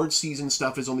 The awards season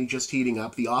stuff is only just heating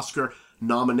up. The Oscar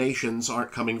nominations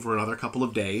aren't coming for another couple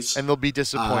of days. And they'll be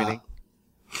disappointing.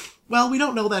 Well, we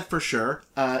don't know that for sure.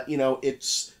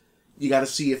 It's you got to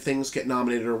see if things get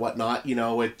nominated or whatnot.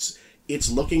 It's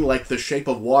looking like The Shape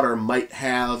of Water might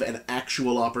have an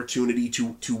actual opportunity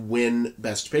to win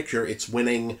Best Picture. It's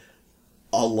winning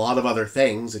a lot of other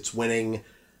things. It's winning.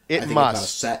 It I think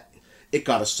must. It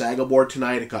got a SAG award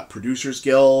tonight. It got Producers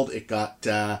Guild. It got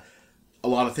a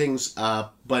lot of things.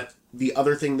 But the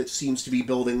other thing that seems to be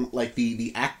building, like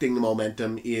the acting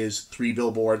momentum, is Three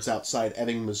Billboards Outside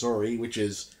Ebbing, Missouri, which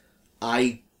is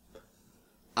I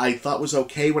I thought was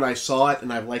okay when I saw it,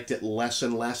 and I've liked it less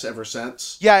and less ever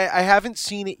since. Yeah, I haven't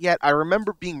seen it yet. I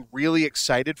remember being really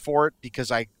excited for it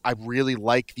because I really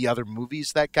like the other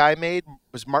movies that guy made.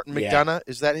 Was Martin Yeah. McDonagh?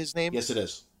 Is that his name? Yes, it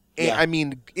is. And, Yeah. I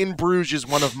mean, In Bruges is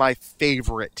one of my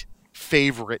favorite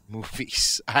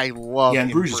movies. I love Yeah,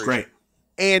 and In Bruges is great.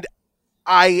 And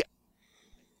I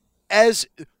as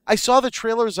I saw the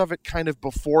trailers of it kind of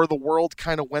before the world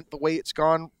kind of went the way it's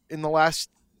gone in the last,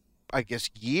 I guess,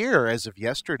 year as of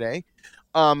yesterday.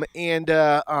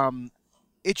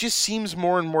 It just seems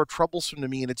more and more troublesome to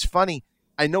me. And it's funny.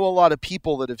 I know a lot of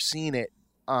people that have seen it,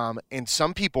 and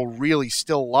some people really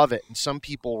still love it, and some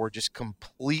people were just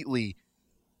completely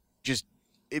just.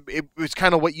 It was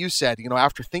kind of what you said,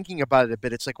 after thinking about it a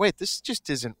bit, it's like, wait, this just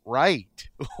isn't right.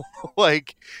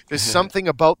 Like, there's something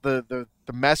about the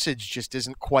message just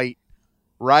isn't quite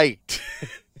right.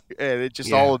 And it's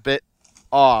just all a bit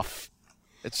off.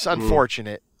 It's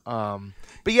unfortunate. But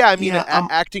yeah, I mean,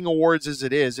 acting awards as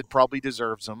it is, it probably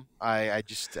deserves them. I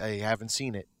haven't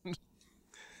seen it.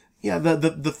 Yeah,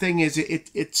 the thing is,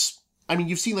 it's. I mean,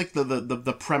 you've seen like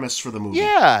the premise for the movie,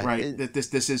 Yeah, right? That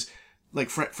this is like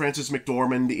Frances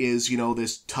McDormand is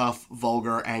this tough,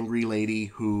 vulgar, angry lady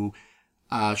who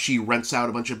she rents out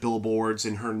a bunch of billboards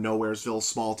in her Nowheresville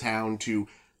small town to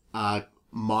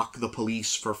mock the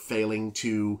police for failing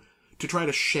to try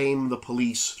to shame the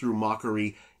police through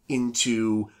mockery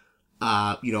into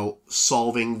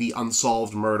solving the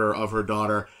unsolved murder of her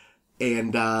daughter,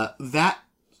 and that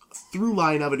through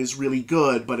line of it is really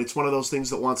good, but it's one of those things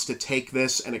that wants to take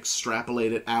this and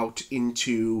extrapolate it out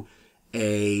into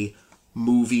a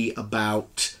movie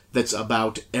that's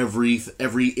about every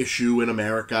issue in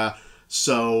America.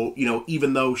 So,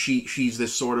 even though she's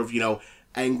this sort of,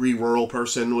 angry rural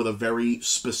person with a very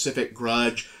specific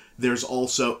grudge, there's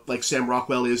also, like, Sam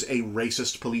Rockwell is a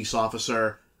racist police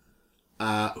officer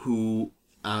who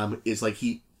is like,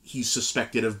 he's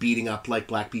suspected of beating up, like,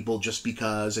 black people just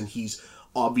because, and he's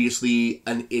obviously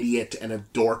an idiot and a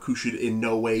dork who should in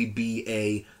no way be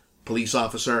a police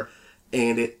officer,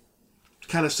 and it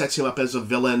kind of sets him up as a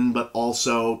villain, but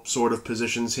also sort of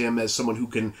positions him as someone who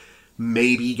can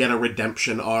maybe get a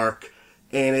redemption arc.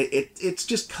 And it's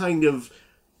just kind of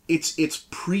it's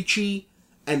preachy,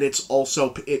 and it's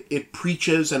also it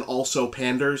preaches and also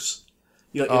panders.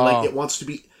 Like it wants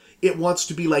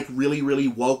to be like really, really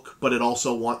woke, but it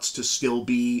also wants to still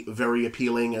be very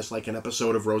appealing as like an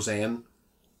episode of Roseanne.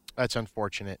 That's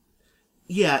unfortunate.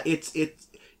 Yeah,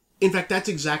 in fact, that's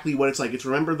exactly what it's like. It's,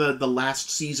 remember the last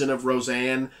season of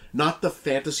Roseanne? Not the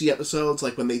fantasy episodes,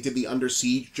 like when they did the Under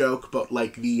Siege joke, but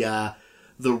like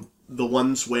the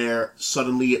ones where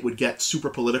suddenly it would get super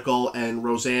political and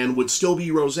Roseanne would still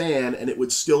be Roseanne, and it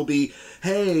would still be,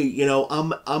 hey,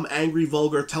 I'm angry,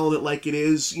 vulgar, telling it like it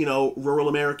is, rural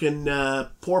American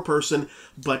poor person,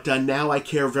 but now I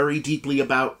care very deeply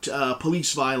about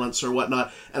police violence or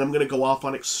whatnot, and I'm going to go off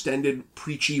on extended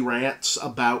preachy rants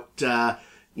about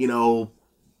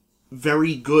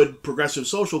very good progressive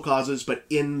social causes, but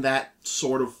in that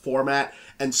sort of format,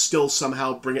 and still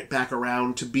somehow bring it back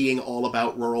around to being all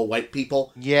about rural white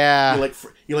people. Yeah.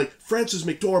 You're like Frances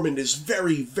McDormand is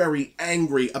very, very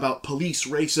angry about police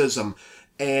racism,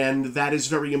 and that is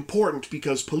very important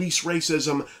because police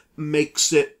racism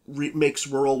makes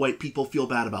rural white people feel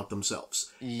bad about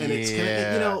themselves. Yeah. And it's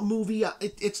kind of, movie,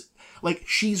 it's like,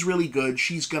 she's really good,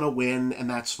 she's gonna win, and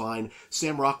that's fine.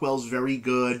 Sam Rockwell's very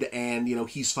good, and,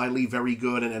 he's finally very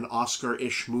good in an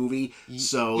Oscar-ish movie,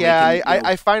 so... Yeah,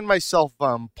 I find myself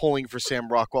pulling for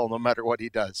Sam Rockwell no matter what he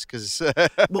does, because...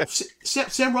 Well,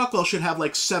 Sam Rockwell should have,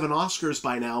 like, 7 Oscars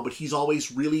by now, but he's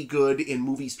always really good in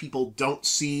movies people don't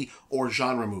see, or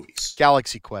genre movies.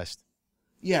 Galaxy Quest.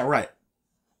 Yeah, right.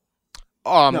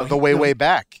 Way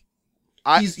back.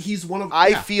 He's one of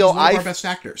I feel feel he's one of our best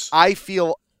actors. I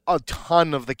feel a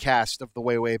ton of the cast of The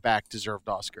Way Back deserved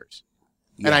Oscars.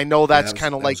 Yeah, and I know that's that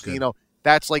kind of like, good.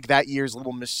 That's like that year's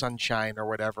Little Miss Sunshine or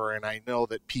whatever, and I know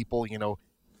that people,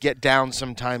 get down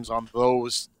sometimes on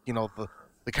those,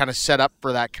 the kind of set up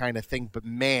for that kind of thing, but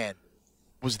man,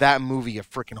 was that movie a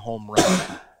freaking home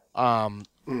run.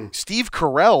 Steve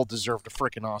Carell deserved a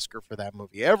freaking Oscar for that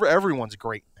movie. Everyone's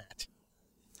great in that.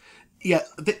 Yeah,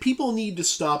 that people need to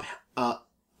stop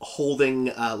holding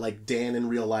like Dan in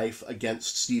real life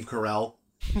against Steve Carell.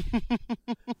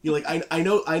 I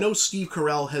know Steve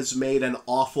Carell has made an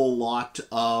awful lot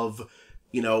of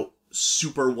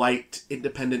super white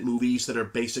independent movies that are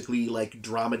basically like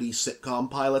dramedy sitcom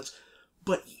pilots,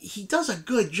 but he does a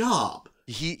good job.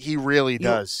 He really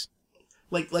does.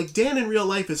 Like Dan in real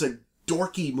life is a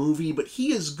dorky movie, but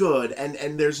he is good,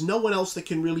 and there's no one else that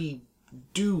can really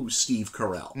do Steve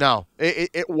Carell. No,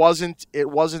 it wasn't. It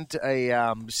wasn't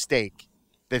a mistake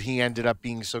that he ended up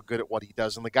being so good at what he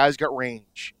does. And the guy's got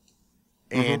range.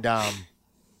 And I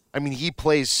mean, he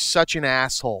plays such an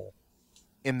asshole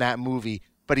in that movie,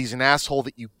 but he's an asshole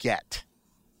that you get.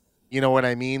 You know what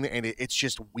I mean? And it's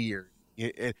just weird.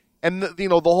 And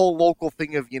the whole local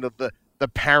thing of the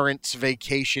parents'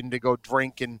 vacation to go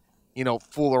drink and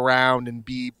fool around and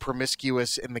be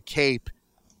promiscuous in the Cape,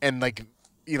 and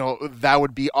that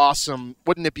would be awesome.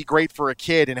 Wouldn't it be great for a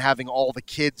kid, and having all the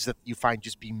kids that you find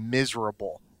just be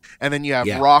miserable? And then you have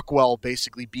Rockwell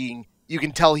basically being, you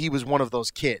can tell he was one of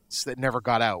those kids that never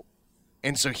got out.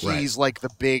 And so he's like the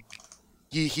big,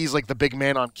 he's like the big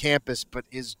man on campus, but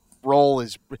his role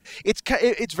is,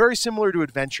 it's very similar to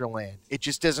Adventureland. It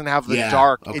just doesn't have the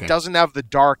dark, it doesn't have the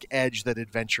dark edge that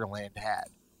Adventureland had.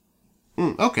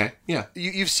 Okay, yeah.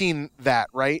 You've seen that,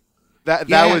 right?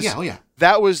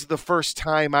 That was the first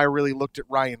time I really looked at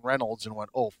Ryan Reynolds and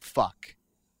went, oh, fuck.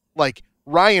 Like,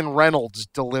 Ryan Reynolds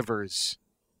delivers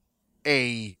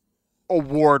a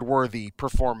award-worthy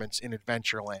performance in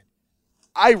Adventureland.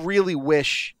 I really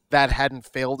wish that hadn't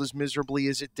failed as miserably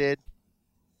as it did.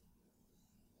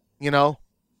 You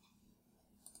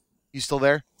still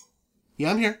there?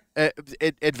 Yeah, I'm here.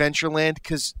 Adventureland,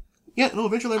 because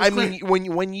Adventureland was great.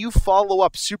 when you follow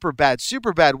up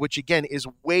Superbad, which again is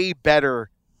way better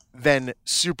than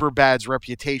Superbad's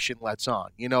reputation lets on.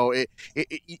 You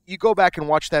go back and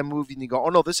watch that movie and you go, oh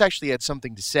no, this actually had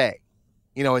something to say.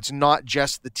 It's not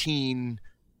just the teen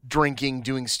drinking,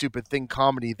 doing stupid thing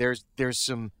comedy. There's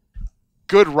some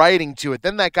good writing to it.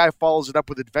 Then that guy follows it up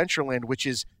with Adventureland, which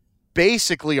is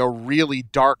basically a really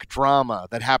dark drama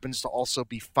that happens to also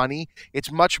be funny.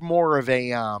 It's much more of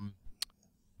a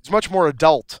it's much more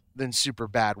adult than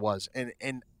Superbad was,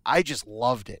 and I just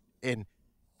loved it. And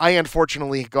I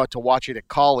unfortunately got to watch it at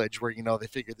college, where they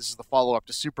figured this is the follow up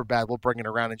to Superbad. We'll bring it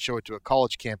around and show it to a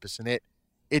college campus, and it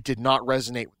did not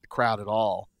resonate with the crowd at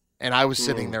all. And I was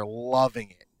sitting there loving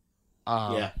it.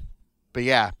 But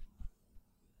yeah.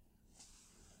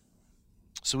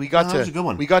 So we got was a good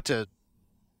one. we got to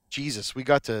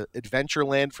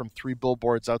Adventureland from 3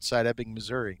 Billboards Outside Ebbing,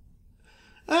 Missouri.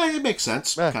 It makes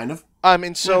sense, kind of.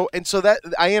 And so that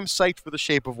I am psyched for The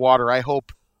Shape of Water. I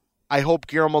hope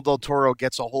Guillermo del Toro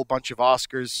gets a whole bunch of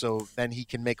Oscars, so then he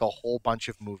can make a whole bunch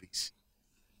of movies.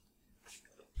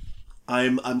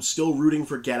 I'm still rooting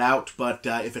for Get Out, but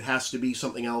if it has to be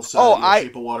something else,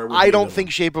 Shape of Water. I don't think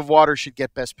Shape of Water should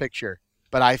get Best Picture,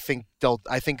 but I think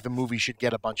the movie should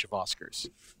get a bunch of Oscars.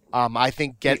 I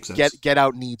think Get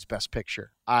Out needs Best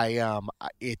Picture.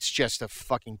 It's just a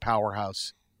fucking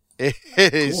powerhouse. It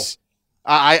is.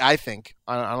 Cool. I think.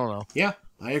 I don't know. Yeah,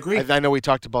 I agree. I know we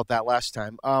talked about that last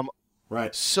time.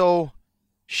 Right. So,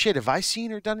 shit, have I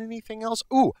seen or done anything else?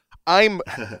 Ooh,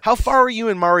 how far are you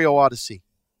in Mario Odyssey?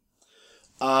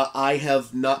 I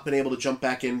have not been able to jump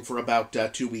back in for about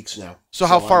 2 weeks now. So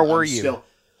how far were you?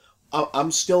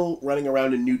 I'm still running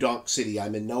around in New Donk City.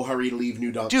 I'm in no hurry to leave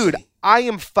New Donk City. Dude, I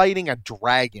am fighting a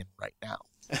dragon right now.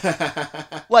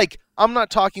 Like, I'm not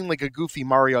talking like a goofy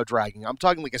Mario dragon. I'm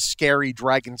talking like a scary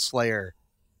Dragon Slayer,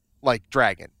 like,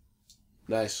 dragon.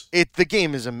 Nice. The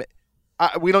game is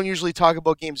we don't usually talk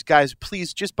about games. Guys,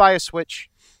 please, just buy a Switch.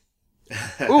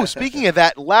 Ooh, speaking of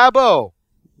that, Labo.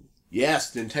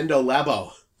 Yes, Nintendo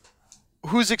Labo.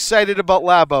 Who's excited about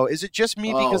Labo? Is it just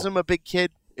me because I'm a big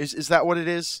kid? Is that what it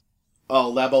is? Oh,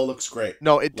 Labo looks great.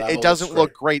 No, it doesn't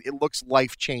look great. It looks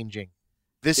life-changing.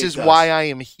 This is why I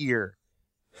am here.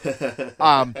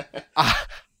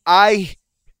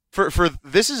 For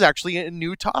this is actually a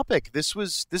new topic. This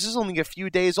is only a few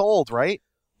days old, right?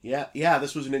 Yeah.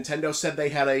 This was Nintendo said they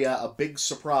had a big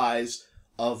surprise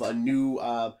of a new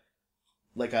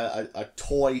like a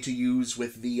toy to use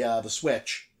with the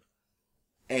Switch,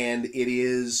 and it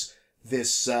is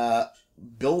this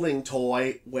building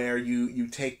toy where you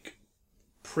take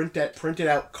printed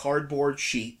out cardboard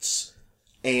sheets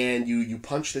and you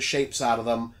punch the shapes out of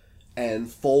them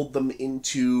and fold them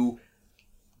into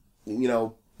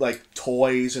like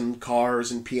toys and cars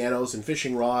and pianos and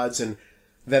fishing rods, and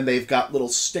then they've got little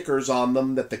stickers on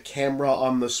them that the camera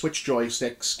on the Switch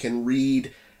joysticks can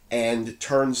read and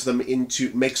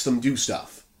makes them do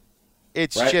stuff.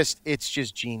 It's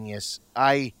just genius.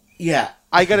 I Yeah.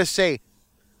 I gotta say,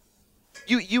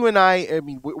 you and I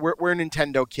mean, we're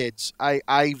Nintendo kids.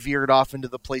 I veered off into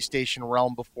the PlayStation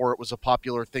realm before it was a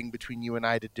popular thing between you and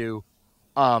I to do.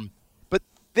 But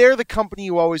they're the company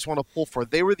you always want to pull for.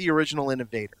 They were the original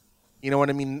innovator. You know what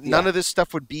I mean? None of this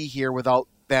stuff would be here without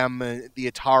them,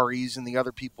 the Ataris and the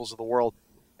other peoples of the world.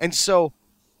 And so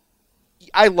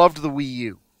I loved the Wii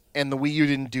U, and the Wii U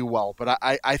didn't do well, but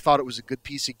I thought it was a good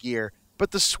piece of gear. But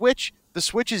the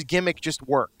Switch's gimmick just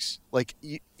works. Like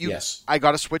Yes. I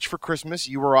got a Switch for Christmas.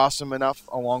 You were awesome enough,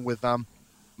 along with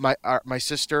my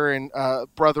sister and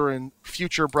brother and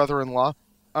future brother-in-law,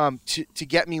 to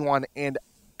get me one. And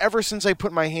ever since I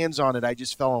put my hands on it, I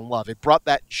just fell in love. It brought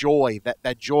that joy,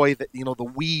 that joy that, the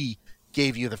Wii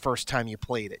gave you the first time you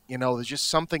played it. There's just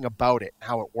something about it,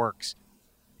 how it works.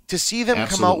 To see them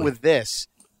come out with this,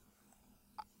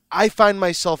 I find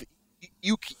myself,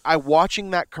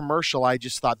 watching that commercial, I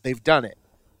just thought they've done it.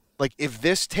 Like, if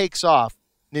this takes off,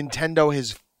 Nintendo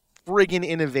has friggin'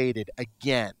 innovated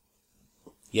again.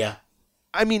 Yeah.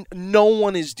 I mean, no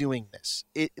one is doing this.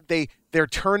 They're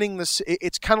turning this.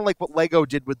 It's kind of like what Lego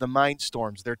did with the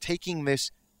Mindstorms. They're taking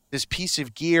this piece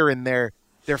of gear and they're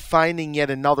finding yet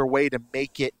another way to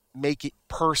make it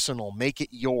personal, make it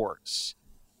yours.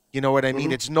 You know what I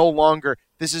mean? Mm-hmm.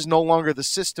 This is no longer the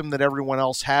system that everyone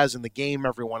else has and the game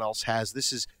everyone else has.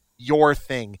 This is your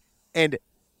thing. And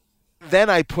then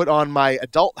I put on my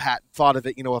adult hat and thought of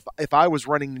it, if I was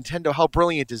running Nintendo, how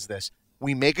brilliant is this?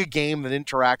 We make a game that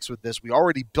interacts with this. We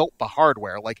already built the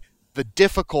hardware. Like, the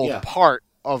difficult part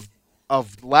of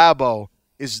Labo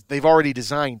is they've already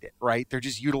designed it, right? They're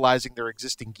just utilizing their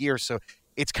existing gear. So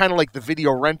it's kind of like the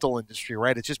video rental industry,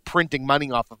 right? It's just printing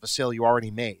money off of a sale you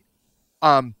already made.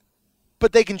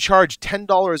 But they can charge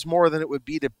 $10 more than it would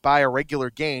be to buy a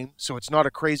regular game, so it's not a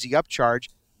crazy upcharge.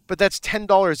 But that's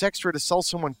 $10 extra to sell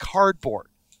someone cardboard.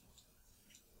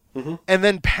 Mm-hmm. And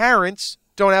then parents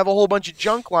don't have a whole bunch of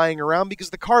junk lying around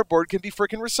because the cardboard can be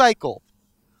freaking recycled.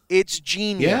 It's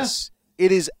genius. Yeah.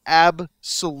 It is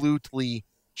absolutely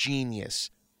genius.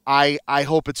 I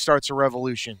hope it starts a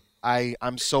revolution.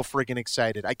 I'm so freaking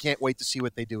excited. I can't wait to see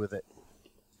what they do with it.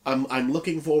 I'm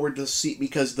looking forward to see,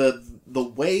 because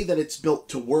the way that it's built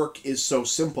to work is so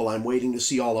simple. I'm waiting to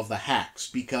see all of the hacks,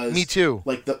 because me too.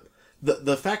 Like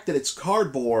the fact that it's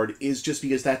cardboard is just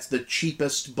because that's the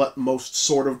cheapest but most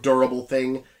sort of durable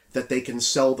thing that they can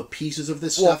sell the pieces of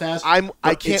this stuff as.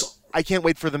 I can't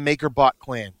wait for the MakerBot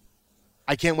clan.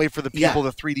 I can't wait for the people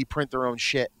to 3D print their own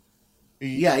shit.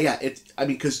 Yeah.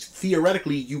 Because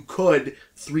theoretically you could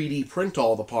 3D print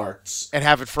all the parts and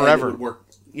have it forever. And it would work.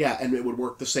 Yeah, and it would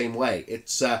work the same way.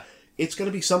 It's going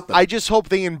to be something. I just hope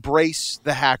they embrace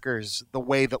the hackers the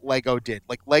way that Lego did.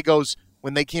 Like, Lego's,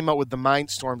 when they came out with the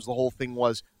Mindstorms, the whole thing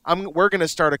was, we're going to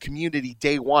start a community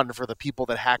day one for the people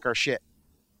that hack our shit.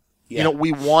 Yeah.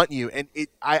 We want you. And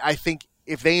I think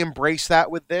if they embrace that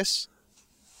with this,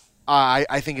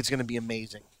 I think it's going to be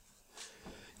amazing.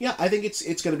 Yeah, I think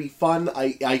it's going to be fun.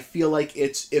 I feel like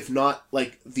it's, if not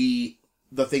like the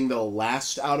thing that'll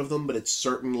last out of them, but it's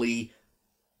certainly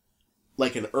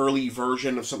like an early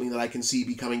version of something that I can see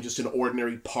becoming just an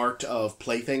ordinary part of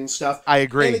Plaything stuff. I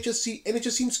agree. And it just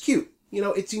seems cute.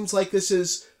 It seems like this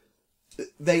is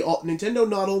Nintendo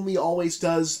not only always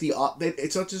does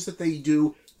it's not just that they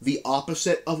do the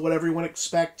opposite of what everyone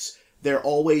expects. They're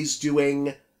always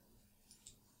doing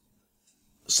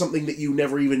something that you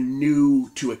never even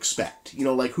knew to expect.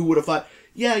 Like, who would have thought,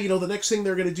 the next thing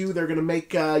they're going to do, they're going to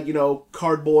make,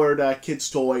 cardboard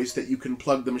kids' toys that you can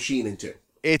plug the machine into.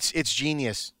 It's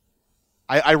genius.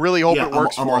 I really hope it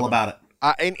works. I'm all about it.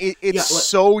 And it's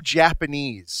so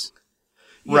Japanese,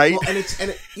 right? Well, and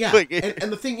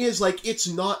the thing is, like, it's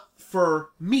not for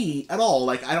me at all.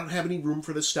 Like, I don't have any room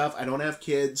for this stuff. I don't have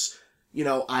kids.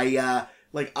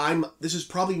 This is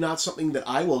probably not something that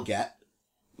I will get,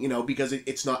 because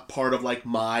it's not part of, like,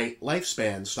 my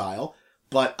lifespan style.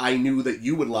 But I knew that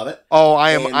you would love it. Oh,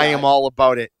 I am all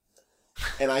about it.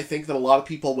 And I think that a lot of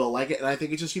people will like it, and I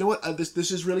think it's just,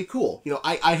 this is really cool.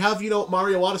 I have,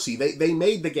 Mario Odyssey. They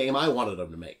made the game I wanted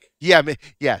them to make. Yeah,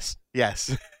 yes.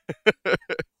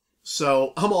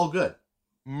 So, I'm all good.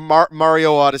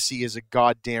 Mario Odyssey is a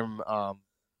goddamn,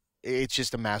 it's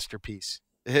just a masterpiece.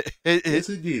 Yes,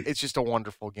 indeed. It's just a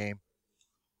wonderful game.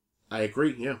 I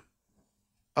agree, yeah.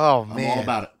 Oh, man. I'm all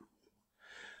about it.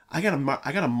 I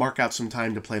gotta mark out some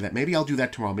time to play that. Maybe I'll do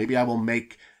that tomorrow. Maybe I will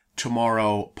make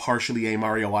tomorrow partially a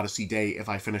Mario Odyssey day if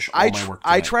I finish all my work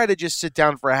today. I try to just sit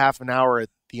down for a half an hour at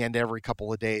the end every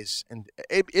couple of days, and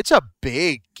it's a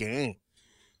big game.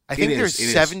 I think there's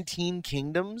 17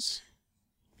 kingdoms.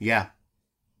 Yeah.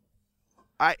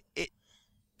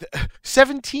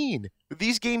 17.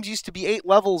 These games used to be 8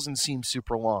 levels and seem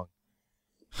super long.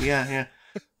 Yeah.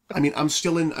 I mean, I'm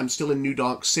still in New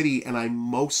Donk City, and I'm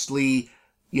mostly,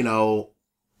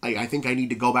 I think I need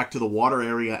to go back to the water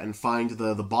area and find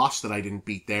the boss that I didn't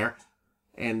beat there,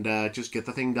 and just get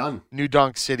the thing done. New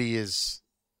Donk City is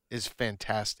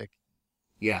fantastic.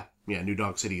 Yeah, New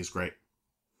Donk City is great.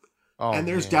 Oh, and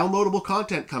there's downloadable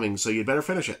content coming, so you'd better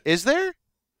finish it. Is there?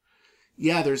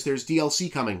 Yeah, there's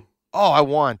DLC coming. Oh, I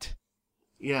want.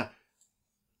 Yeah.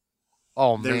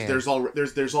 Oh There's man.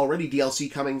 there's already DLC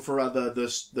coming for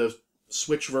the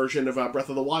Switch version of Breath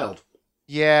of the Wild.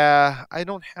 Yeah, I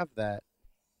don't have that.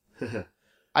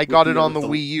 I with got the it on with the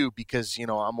the Wii U because,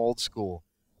 I'm old school.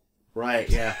 right,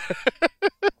 yeah.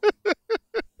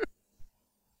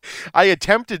 I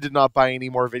attempted to not buy any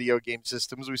more video game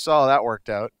systems. We saw how that worked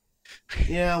out.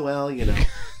 Yeah, well,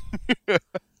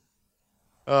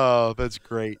 Oh, that's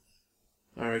great.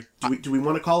 All right. Do we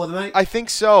want to call it a night? I think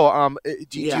so.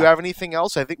 Do you Yeah. have anything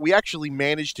else? I think we actually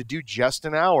managed to do just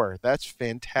an hour. That's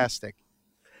fantastic.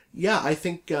 Yeah, I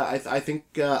think I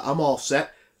think I'm all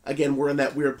set. Again, we're in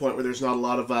that weird point where there's not a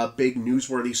lot of big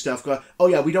newsworthy stuff going. Oh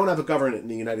yeah, we don't have a government in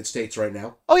the United States right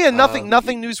now. Oh yeah, nothing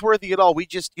newsworthy at all. We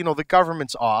just, the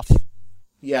government's off.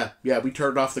 Yeah, we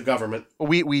turned off the government.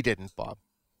 We didn't, Bob.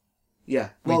 Yeah,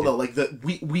 well, no, like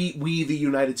we the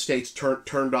United States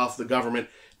turned off the government,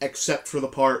 except for the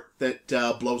part that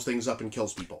blows things up and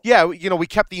kills people. Yeah, we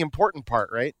kept the important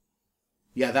part, right?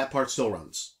 Yeah, that part still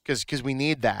runs. Because we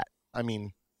need that. I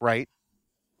mean, right?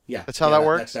 Yeah, That's how that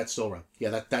works? That's still run.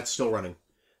 Yeah, that's still running.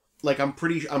 Like I'm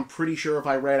pretty sure if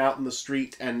I ran out in the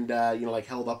street and like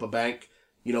held up a bank,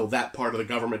 that part of the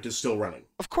government is still running.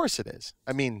 Of course it is.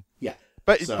 I mean, yeah.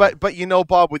 But so. but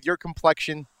Bob, with your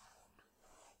complexion,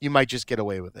 you might just get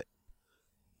away with it.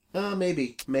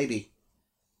 Maybe.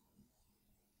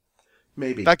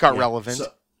 That got relevant.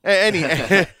 So.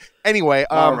 Anyway,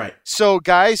 all right. So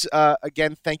guys,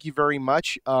 again, thank you very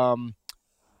much.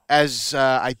 As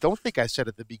I don't think I said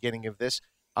at the beginning of this,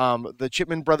 the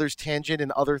Chipman Brothers Tangent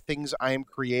and other things I am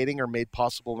creating are made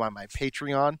possible by my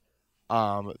Patreon,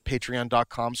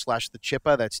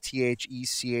 patreon.com/thechippa. That's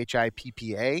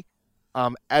THECHIPPA.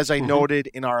 As I noted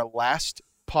in our last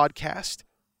podcast,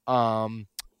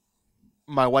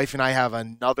 my wife and I have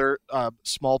another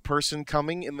small person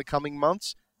coming in the coming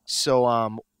months.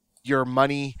 So your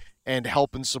money and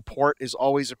help and support is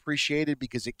always appreciated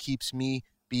because it keeps me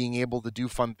being able to do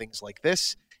fun things like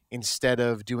this instead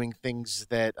of doing things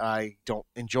that I don't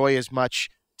enjoy as much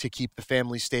to keep the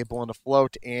family stable and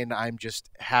afloat. And I'm just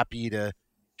happy to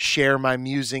share my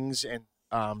musings and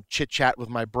chit-chat with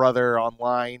my brother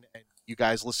online, and you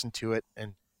guys listen to it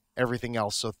and everything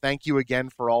else. So thank you again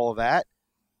for all of that.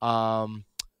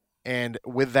 And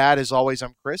with that, as always,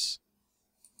 I'm Chris.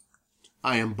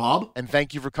 I am Bob. And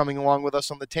thank you for coming along with us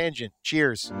on the tangent.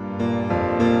 Cheers.